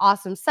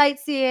awesome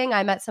sightseeing.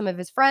 I met some of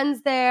his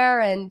friends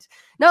there, and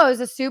no, it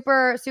was a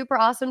super, super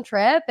awesome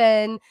trip.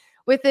 And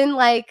within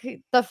like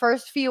the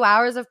first few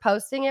hours of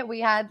posting it, we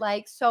had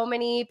like so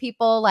many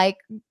people like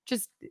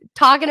just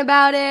talking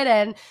about it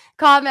and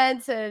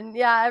comments, and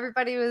yeah,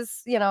 everybody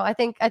was, I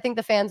think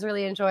the fans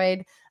really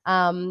enjoyed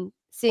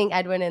seeing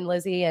Edwin and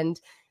Lizzie, and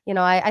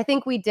I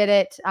think we did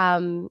it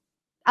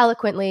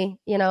eloquently.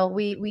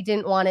 We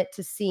didn't want it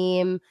to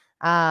seem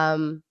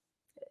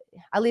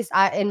at least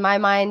in my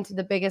mind,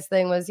 the biggest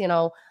thing was,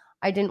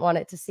 I didn't want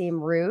it to seem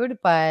rude,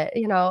 but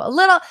there's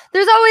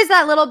always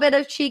that little bit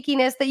of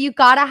cheekiness that you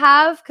gotta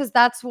have, because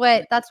that's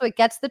what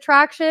gets the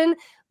traction.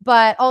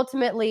 But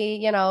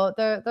ultimately,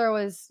 there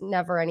was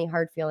never any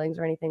hard feelings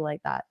or anything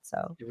like that.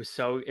 So it was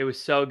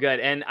so good.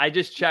 And I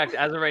just checked,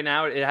 as of right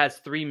now, it has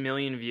 3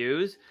 million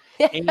views.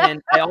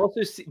 And I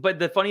also see, but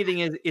the funny thing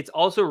is it's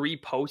also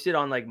reposted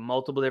on like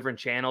multiple different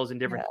channels and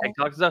different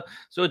TikToks and stuff.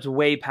 So it's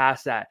way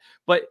past that.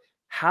 But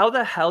how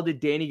the hell did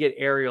Danny get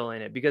Ariel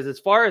in it? Because as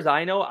far as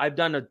I know, I've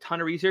done a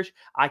ton of research.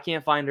 I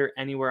can't find her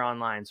anywhere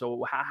online.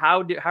 So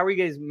how are you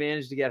guys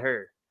managed to get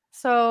her?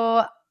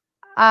 So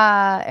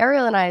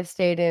Ariel and I have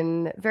stayed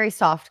in very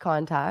soft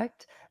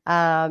contact.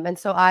 And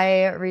so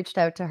I reached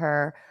out to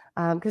her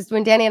because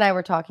when Danny and I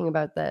were talking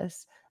about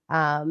this,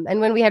 And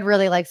when we had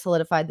really like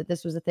solidified that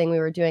this was a thing we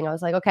were doing, I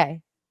was like,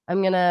 okay,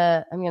 I'm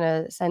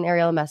gonna send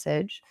Ariel a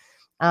message.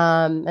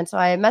 And so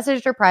I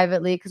messaged her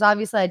privately because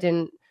obviously I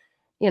didn't,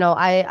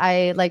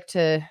 I like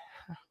to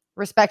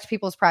respect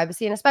people's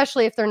privacy, and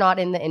especially if they're not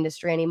in the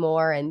industry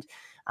anymore. And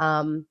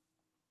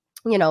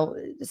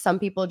some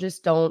people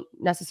just don't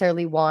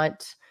necessarily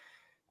want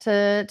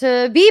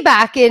to be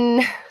back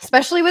in,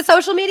 especially with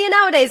social media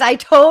nowadays. I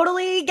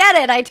totally get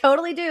it. I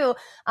totally do.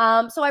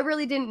 So I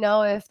really didn't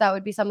know if that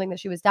would be something that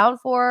she was down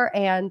for.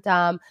 And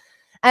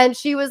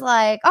she was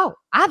like, oh,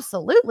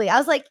 absolutely. I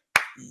was like,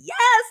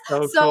 yes.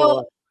 So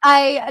cool.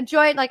 I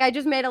joined, like, I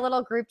just made a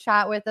little group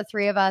chat with the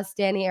three of us,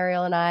 Danny,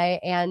 Ariel, and I,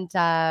 and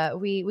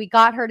we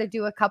got her to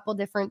do a couple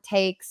different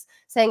takes,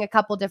 saying a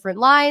couple different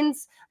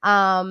lines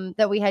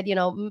that we had,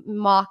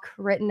 mock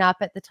written up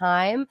at the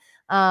time.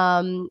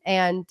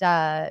 And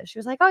she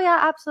was like, oh yeah,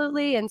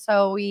 absolutely. And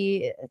so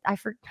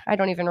I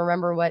don't even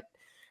remember what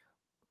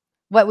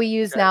we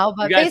use now,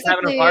 but you guys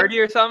basically having a party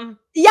or something?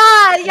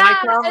 Yeah.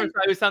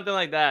 It was something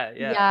like that.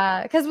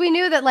 Yeah, because we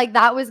knew that like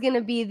that was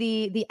gonna be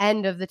the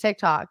end of the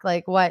TikTok,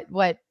 like what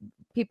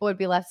people would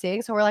be left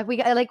seeing. So we're like,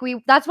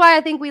 that's why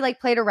I think we like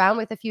played around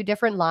with a few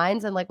different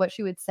lines and like what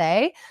she would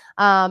say.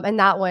 And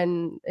that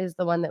one is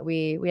the one that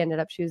we ended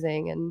up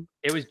choosing. And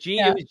it was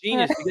genius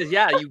because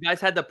you guys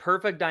had the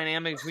perfect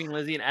dynamic between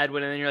Lizzie and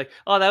Edwin, and then you're like,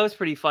 oh, that was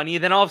pretty funny.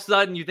 And then all of a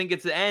sudden you think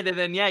it's the end, and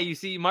then you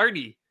see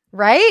Marty.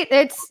 Right?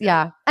 It's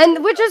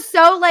and which is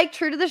so like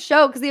true to the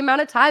show, because the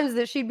amount of times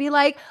that she'd be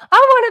like, I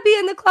want to be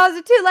in the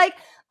closet too. Like,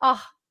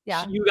 oh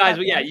yeah. You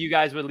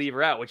guys would leave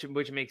her out,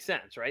 which makes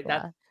sense, right?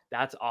 Yeah.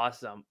 That's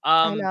awesome.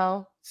 I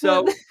know.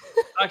 So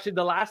actually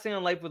the last thing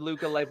on Life with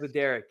Luca, Life with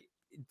Derek.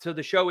 So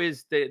the show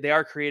is they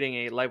are creating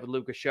a Life with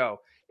Luca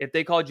show. If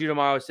they called you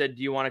tomorrow and said,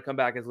 do you want to come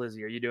back as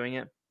Lizzie? Are you doing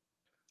it?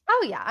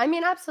 Oh yeah. I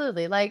mean,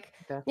 absolutely. Like,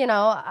 okay.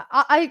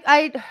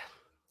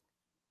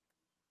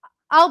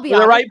 I'll be for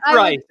honest. The right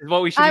price is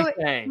what we should be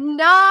saying.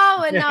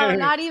 No,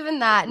 not even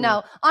that.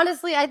 No,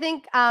 honestly, I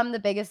think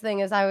the biggest thing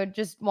is I would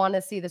just want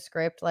to see the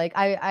script. Like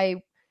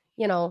I'd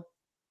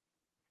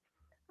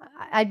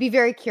be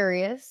very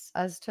curious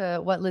as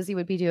to what Lizzie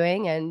would be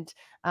doing and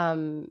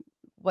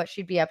what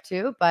she'd be up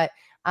to. But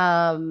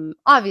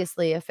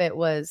obviously, if it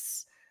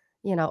was,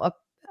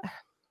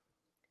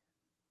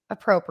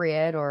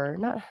 appropriate or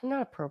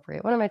not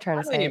appropriate. What am I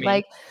trying to say?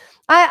 Like,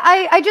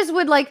 I just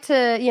would like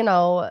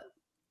to,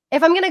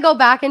 if I'm going to go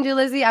back and do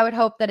Lizzie, I would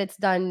hope that it's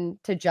done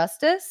to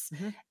justice.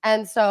 Mm-hmm.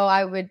 And so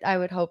I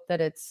would hope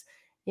that it's,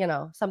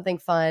 something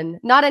fun,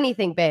 not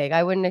anything big.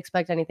 I wouldn't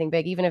expect anything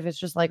big, even if it's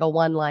just like a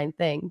one-line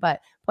thing.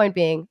 But point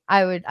being,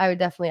 I would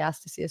definitely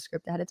ask to see a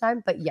script ahead of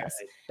time. But yes,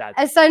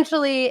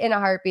 essentially in a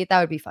heartbeat,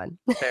 that would be fun.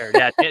 Fair.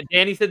 Yeah.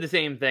 Danny said the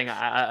same thing,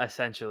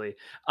 essentially.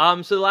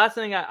 So the last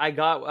thing I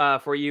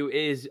got for you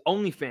is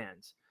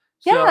OnlyFans.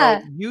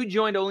 So you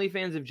joined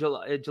OnlyFans of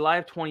July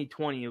of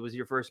 2020. It was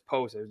your first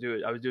post.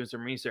 I was doing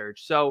some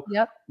research. So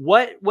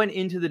what went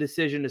into the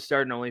decision to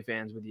start an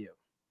OnlyFans with you?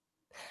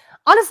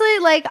 Honestly,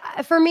 like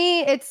for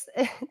me, it's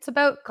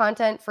about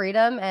content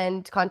freedom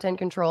and content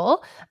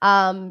control.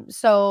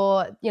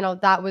 So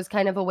that was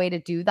kind of a way to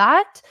do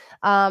that,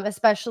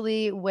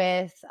 especially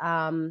with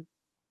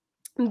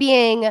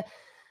being,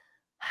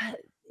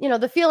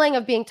 the feeling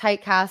of being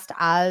typecast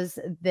as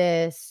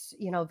this,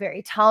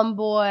 very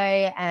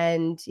tomboy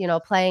and,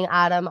 playing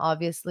Adam,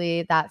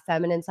 obviously that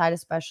feminine side,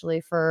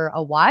 especially for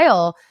a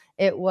while.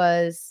 It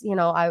was,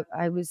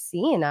 I was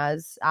seen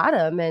as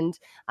Adam. And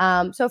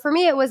so for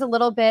me, it was a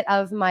little bit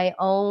of my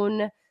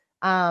own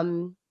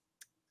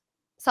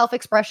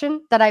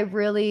self-expression that I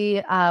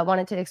really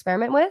wanted to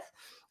experiment with.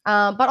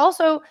 But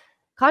also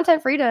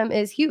content freedom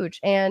is huge.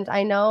 And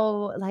I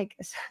know, like,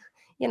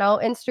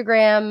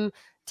 Instagram,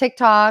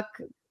 TikTok,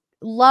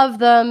 love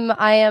them.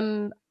 I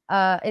am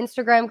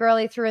Instagram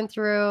girly through and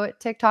through.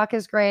 TikTok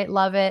is great.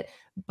 Love it.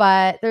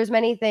 But there's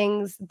many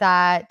things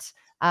that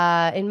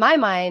in my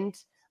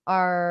mind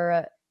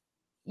are,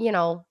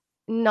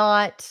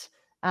 not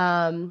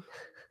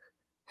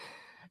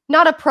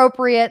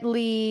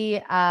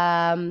appropriately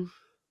trying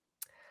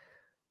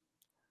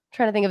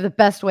to think of the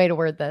best way to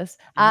word this.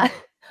 Here's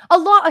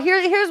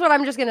what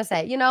I'm just gonna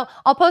say.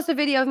 I'll post a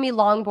video of me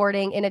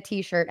longboarding in a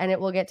t-shirt and it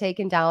will get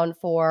taken down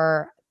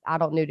for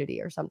adult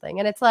nudity or something.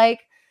 And it's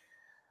like,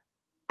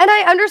 and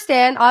I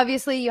understand,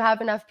 obviously you have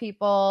enough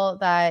people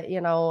that,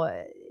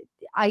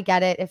 I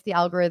get it if the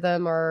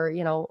algorithm or,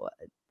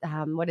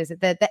 what is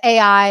it, the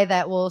AI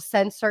that will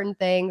sense certain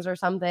things or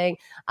something.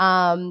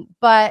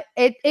 But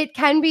it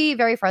can be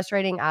very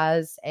frustrating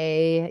as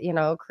a,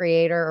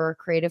 creator or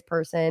creative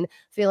person,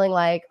 feeling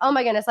like, oh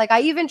my goodness, like I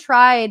even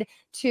tried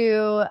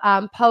to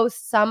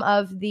post some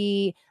of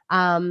the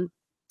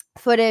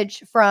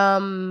footage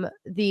from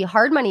the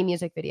Hard Money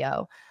music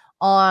video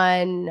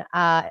on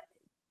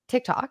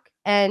TikTok.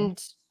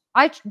 And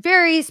I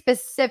very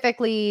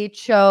specifically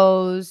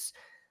chose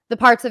the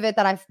parts of it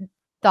that I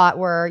thought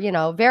were,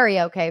 very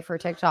okay for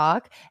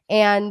TikTok,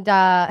 and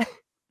got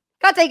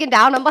taken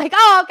down. I'm like,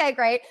 oh, okay,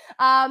 great.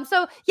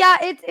 So yeah,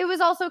 it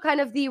was also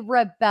kind of the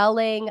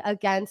rebelling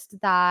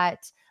against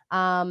that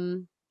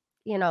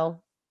you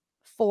know,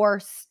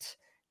 forced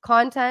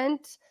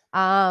content,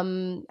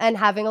 and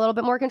having a little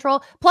bit more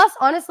control. Plus,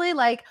 honestly,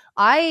 like,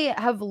 I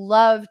have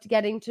loved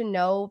getting to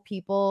know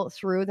people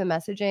through the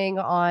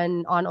messaging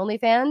on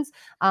OnlyFans.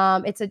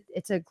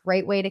 It's a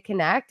great way to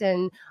connect,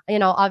 and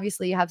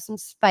obviously you have some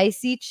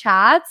spicy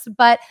chats,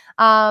 but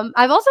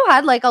I've also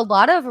had like a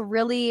lot of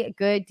really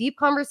good deep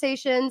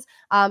conversations.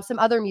 Some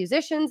other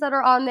musicians that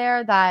are on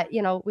there that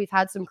we've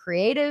had some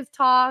creative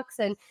talks,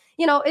 and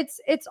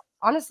it's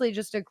honestly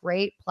just a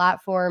great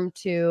platform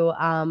to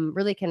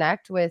really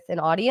connect with an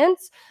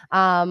audience.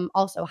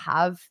 Also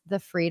have the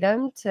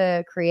freedom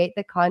to create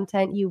the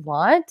content you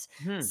want.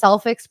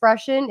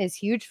 Self-expression is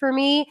huge for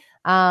me.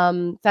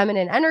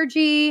 Feminine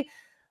energy,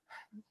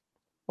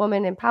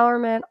 woman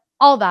empowerment,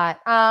 all that.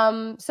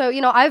 So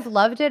I've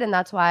loved it, and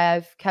that's why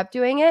I've kept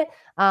doing it.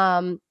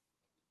 Yeah,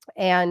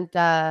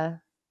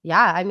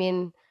 I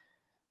mean,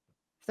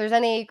 if there's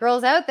any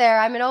girls out there,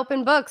 I'm an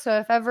open book. So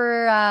if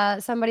ever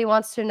somebody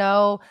wants to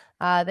know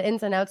the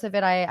ins and outs of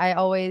it, I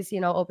always,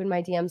 open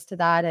my DMs to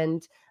that.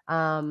 And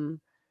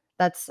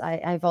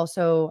I've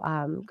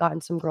also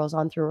gotten some girls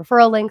on through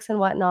referral links and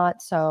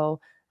whatnot. So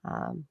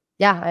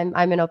yeah,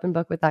 I'm an open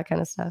book with that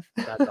kind of stuff.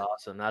 That's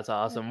awesome. That's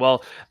awesome.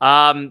 Well,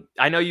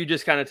 I know you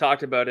just kind of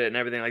talked about it and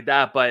everything like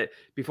that, but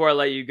before I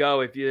let you go,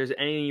 if there's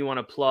anything you want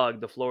to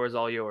plug, the floor is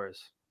all yours.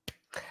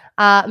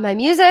 My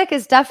music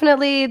is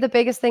definitely the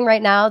biggest thing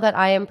right now that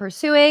I am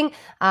pursuing.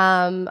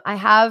 I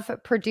have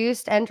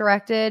produced and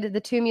directed the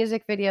 2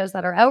 music videos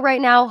that are out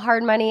right now,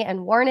 Hard Money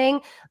and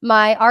Warning.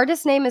 My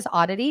artist name is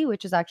Oddity,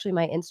 which is actually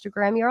my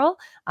Instagram URL.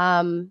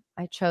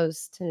 I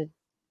chose to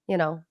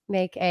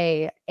make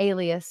a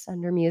alias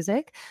under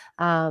music,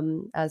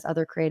 as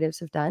other creatives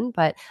have done.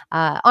 But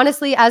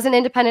honestly, as an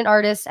independent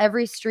artist,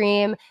 every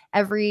stream,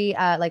 every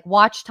like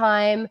watch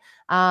time,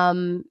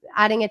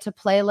 adding it to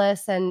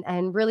playlists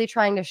and really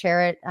trying to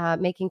share it,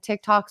 making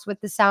TikToks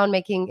with the sound,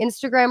 making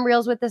Instagram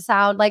reels with the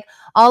sound, like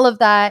all of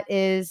that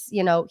is,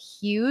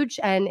 huge.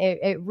 And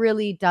it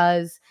really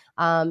does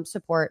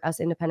support us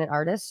independent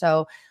artists.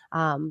 So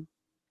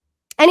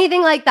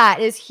anything like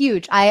that is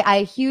huge.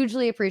 I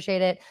hugely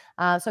appreciate it.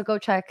 So go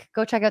check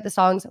out the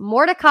songs.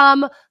 More to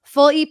come.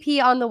 Full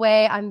EP on the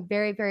way. I'm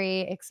very,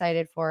 very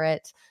excited for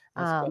it.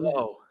 Let's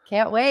go.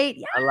 Can't wait.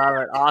 Yeah. I love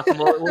it. Awesome.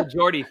 Well,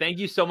 Jordy, thank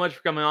you so much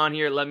for coming on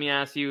here. Let me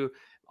ask you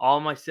all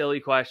my silly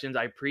questions.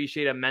 I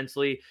appreciate it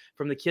immensely.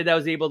 From the kid that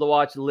was able to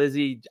watch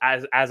Lizzie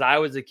as I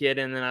was a kid,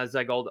 and then as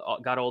I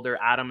got older,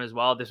 Adam as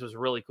well. This was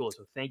really cool.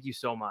 So thank you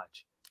so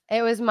much.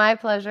 It was my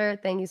pleasure.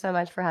 Thank you so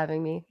much for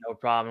having me. No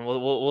problem.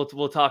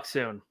 We'll talk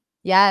soon.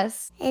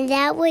 Yes. And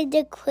that was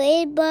the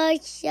Quinn Marr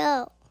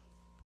Show.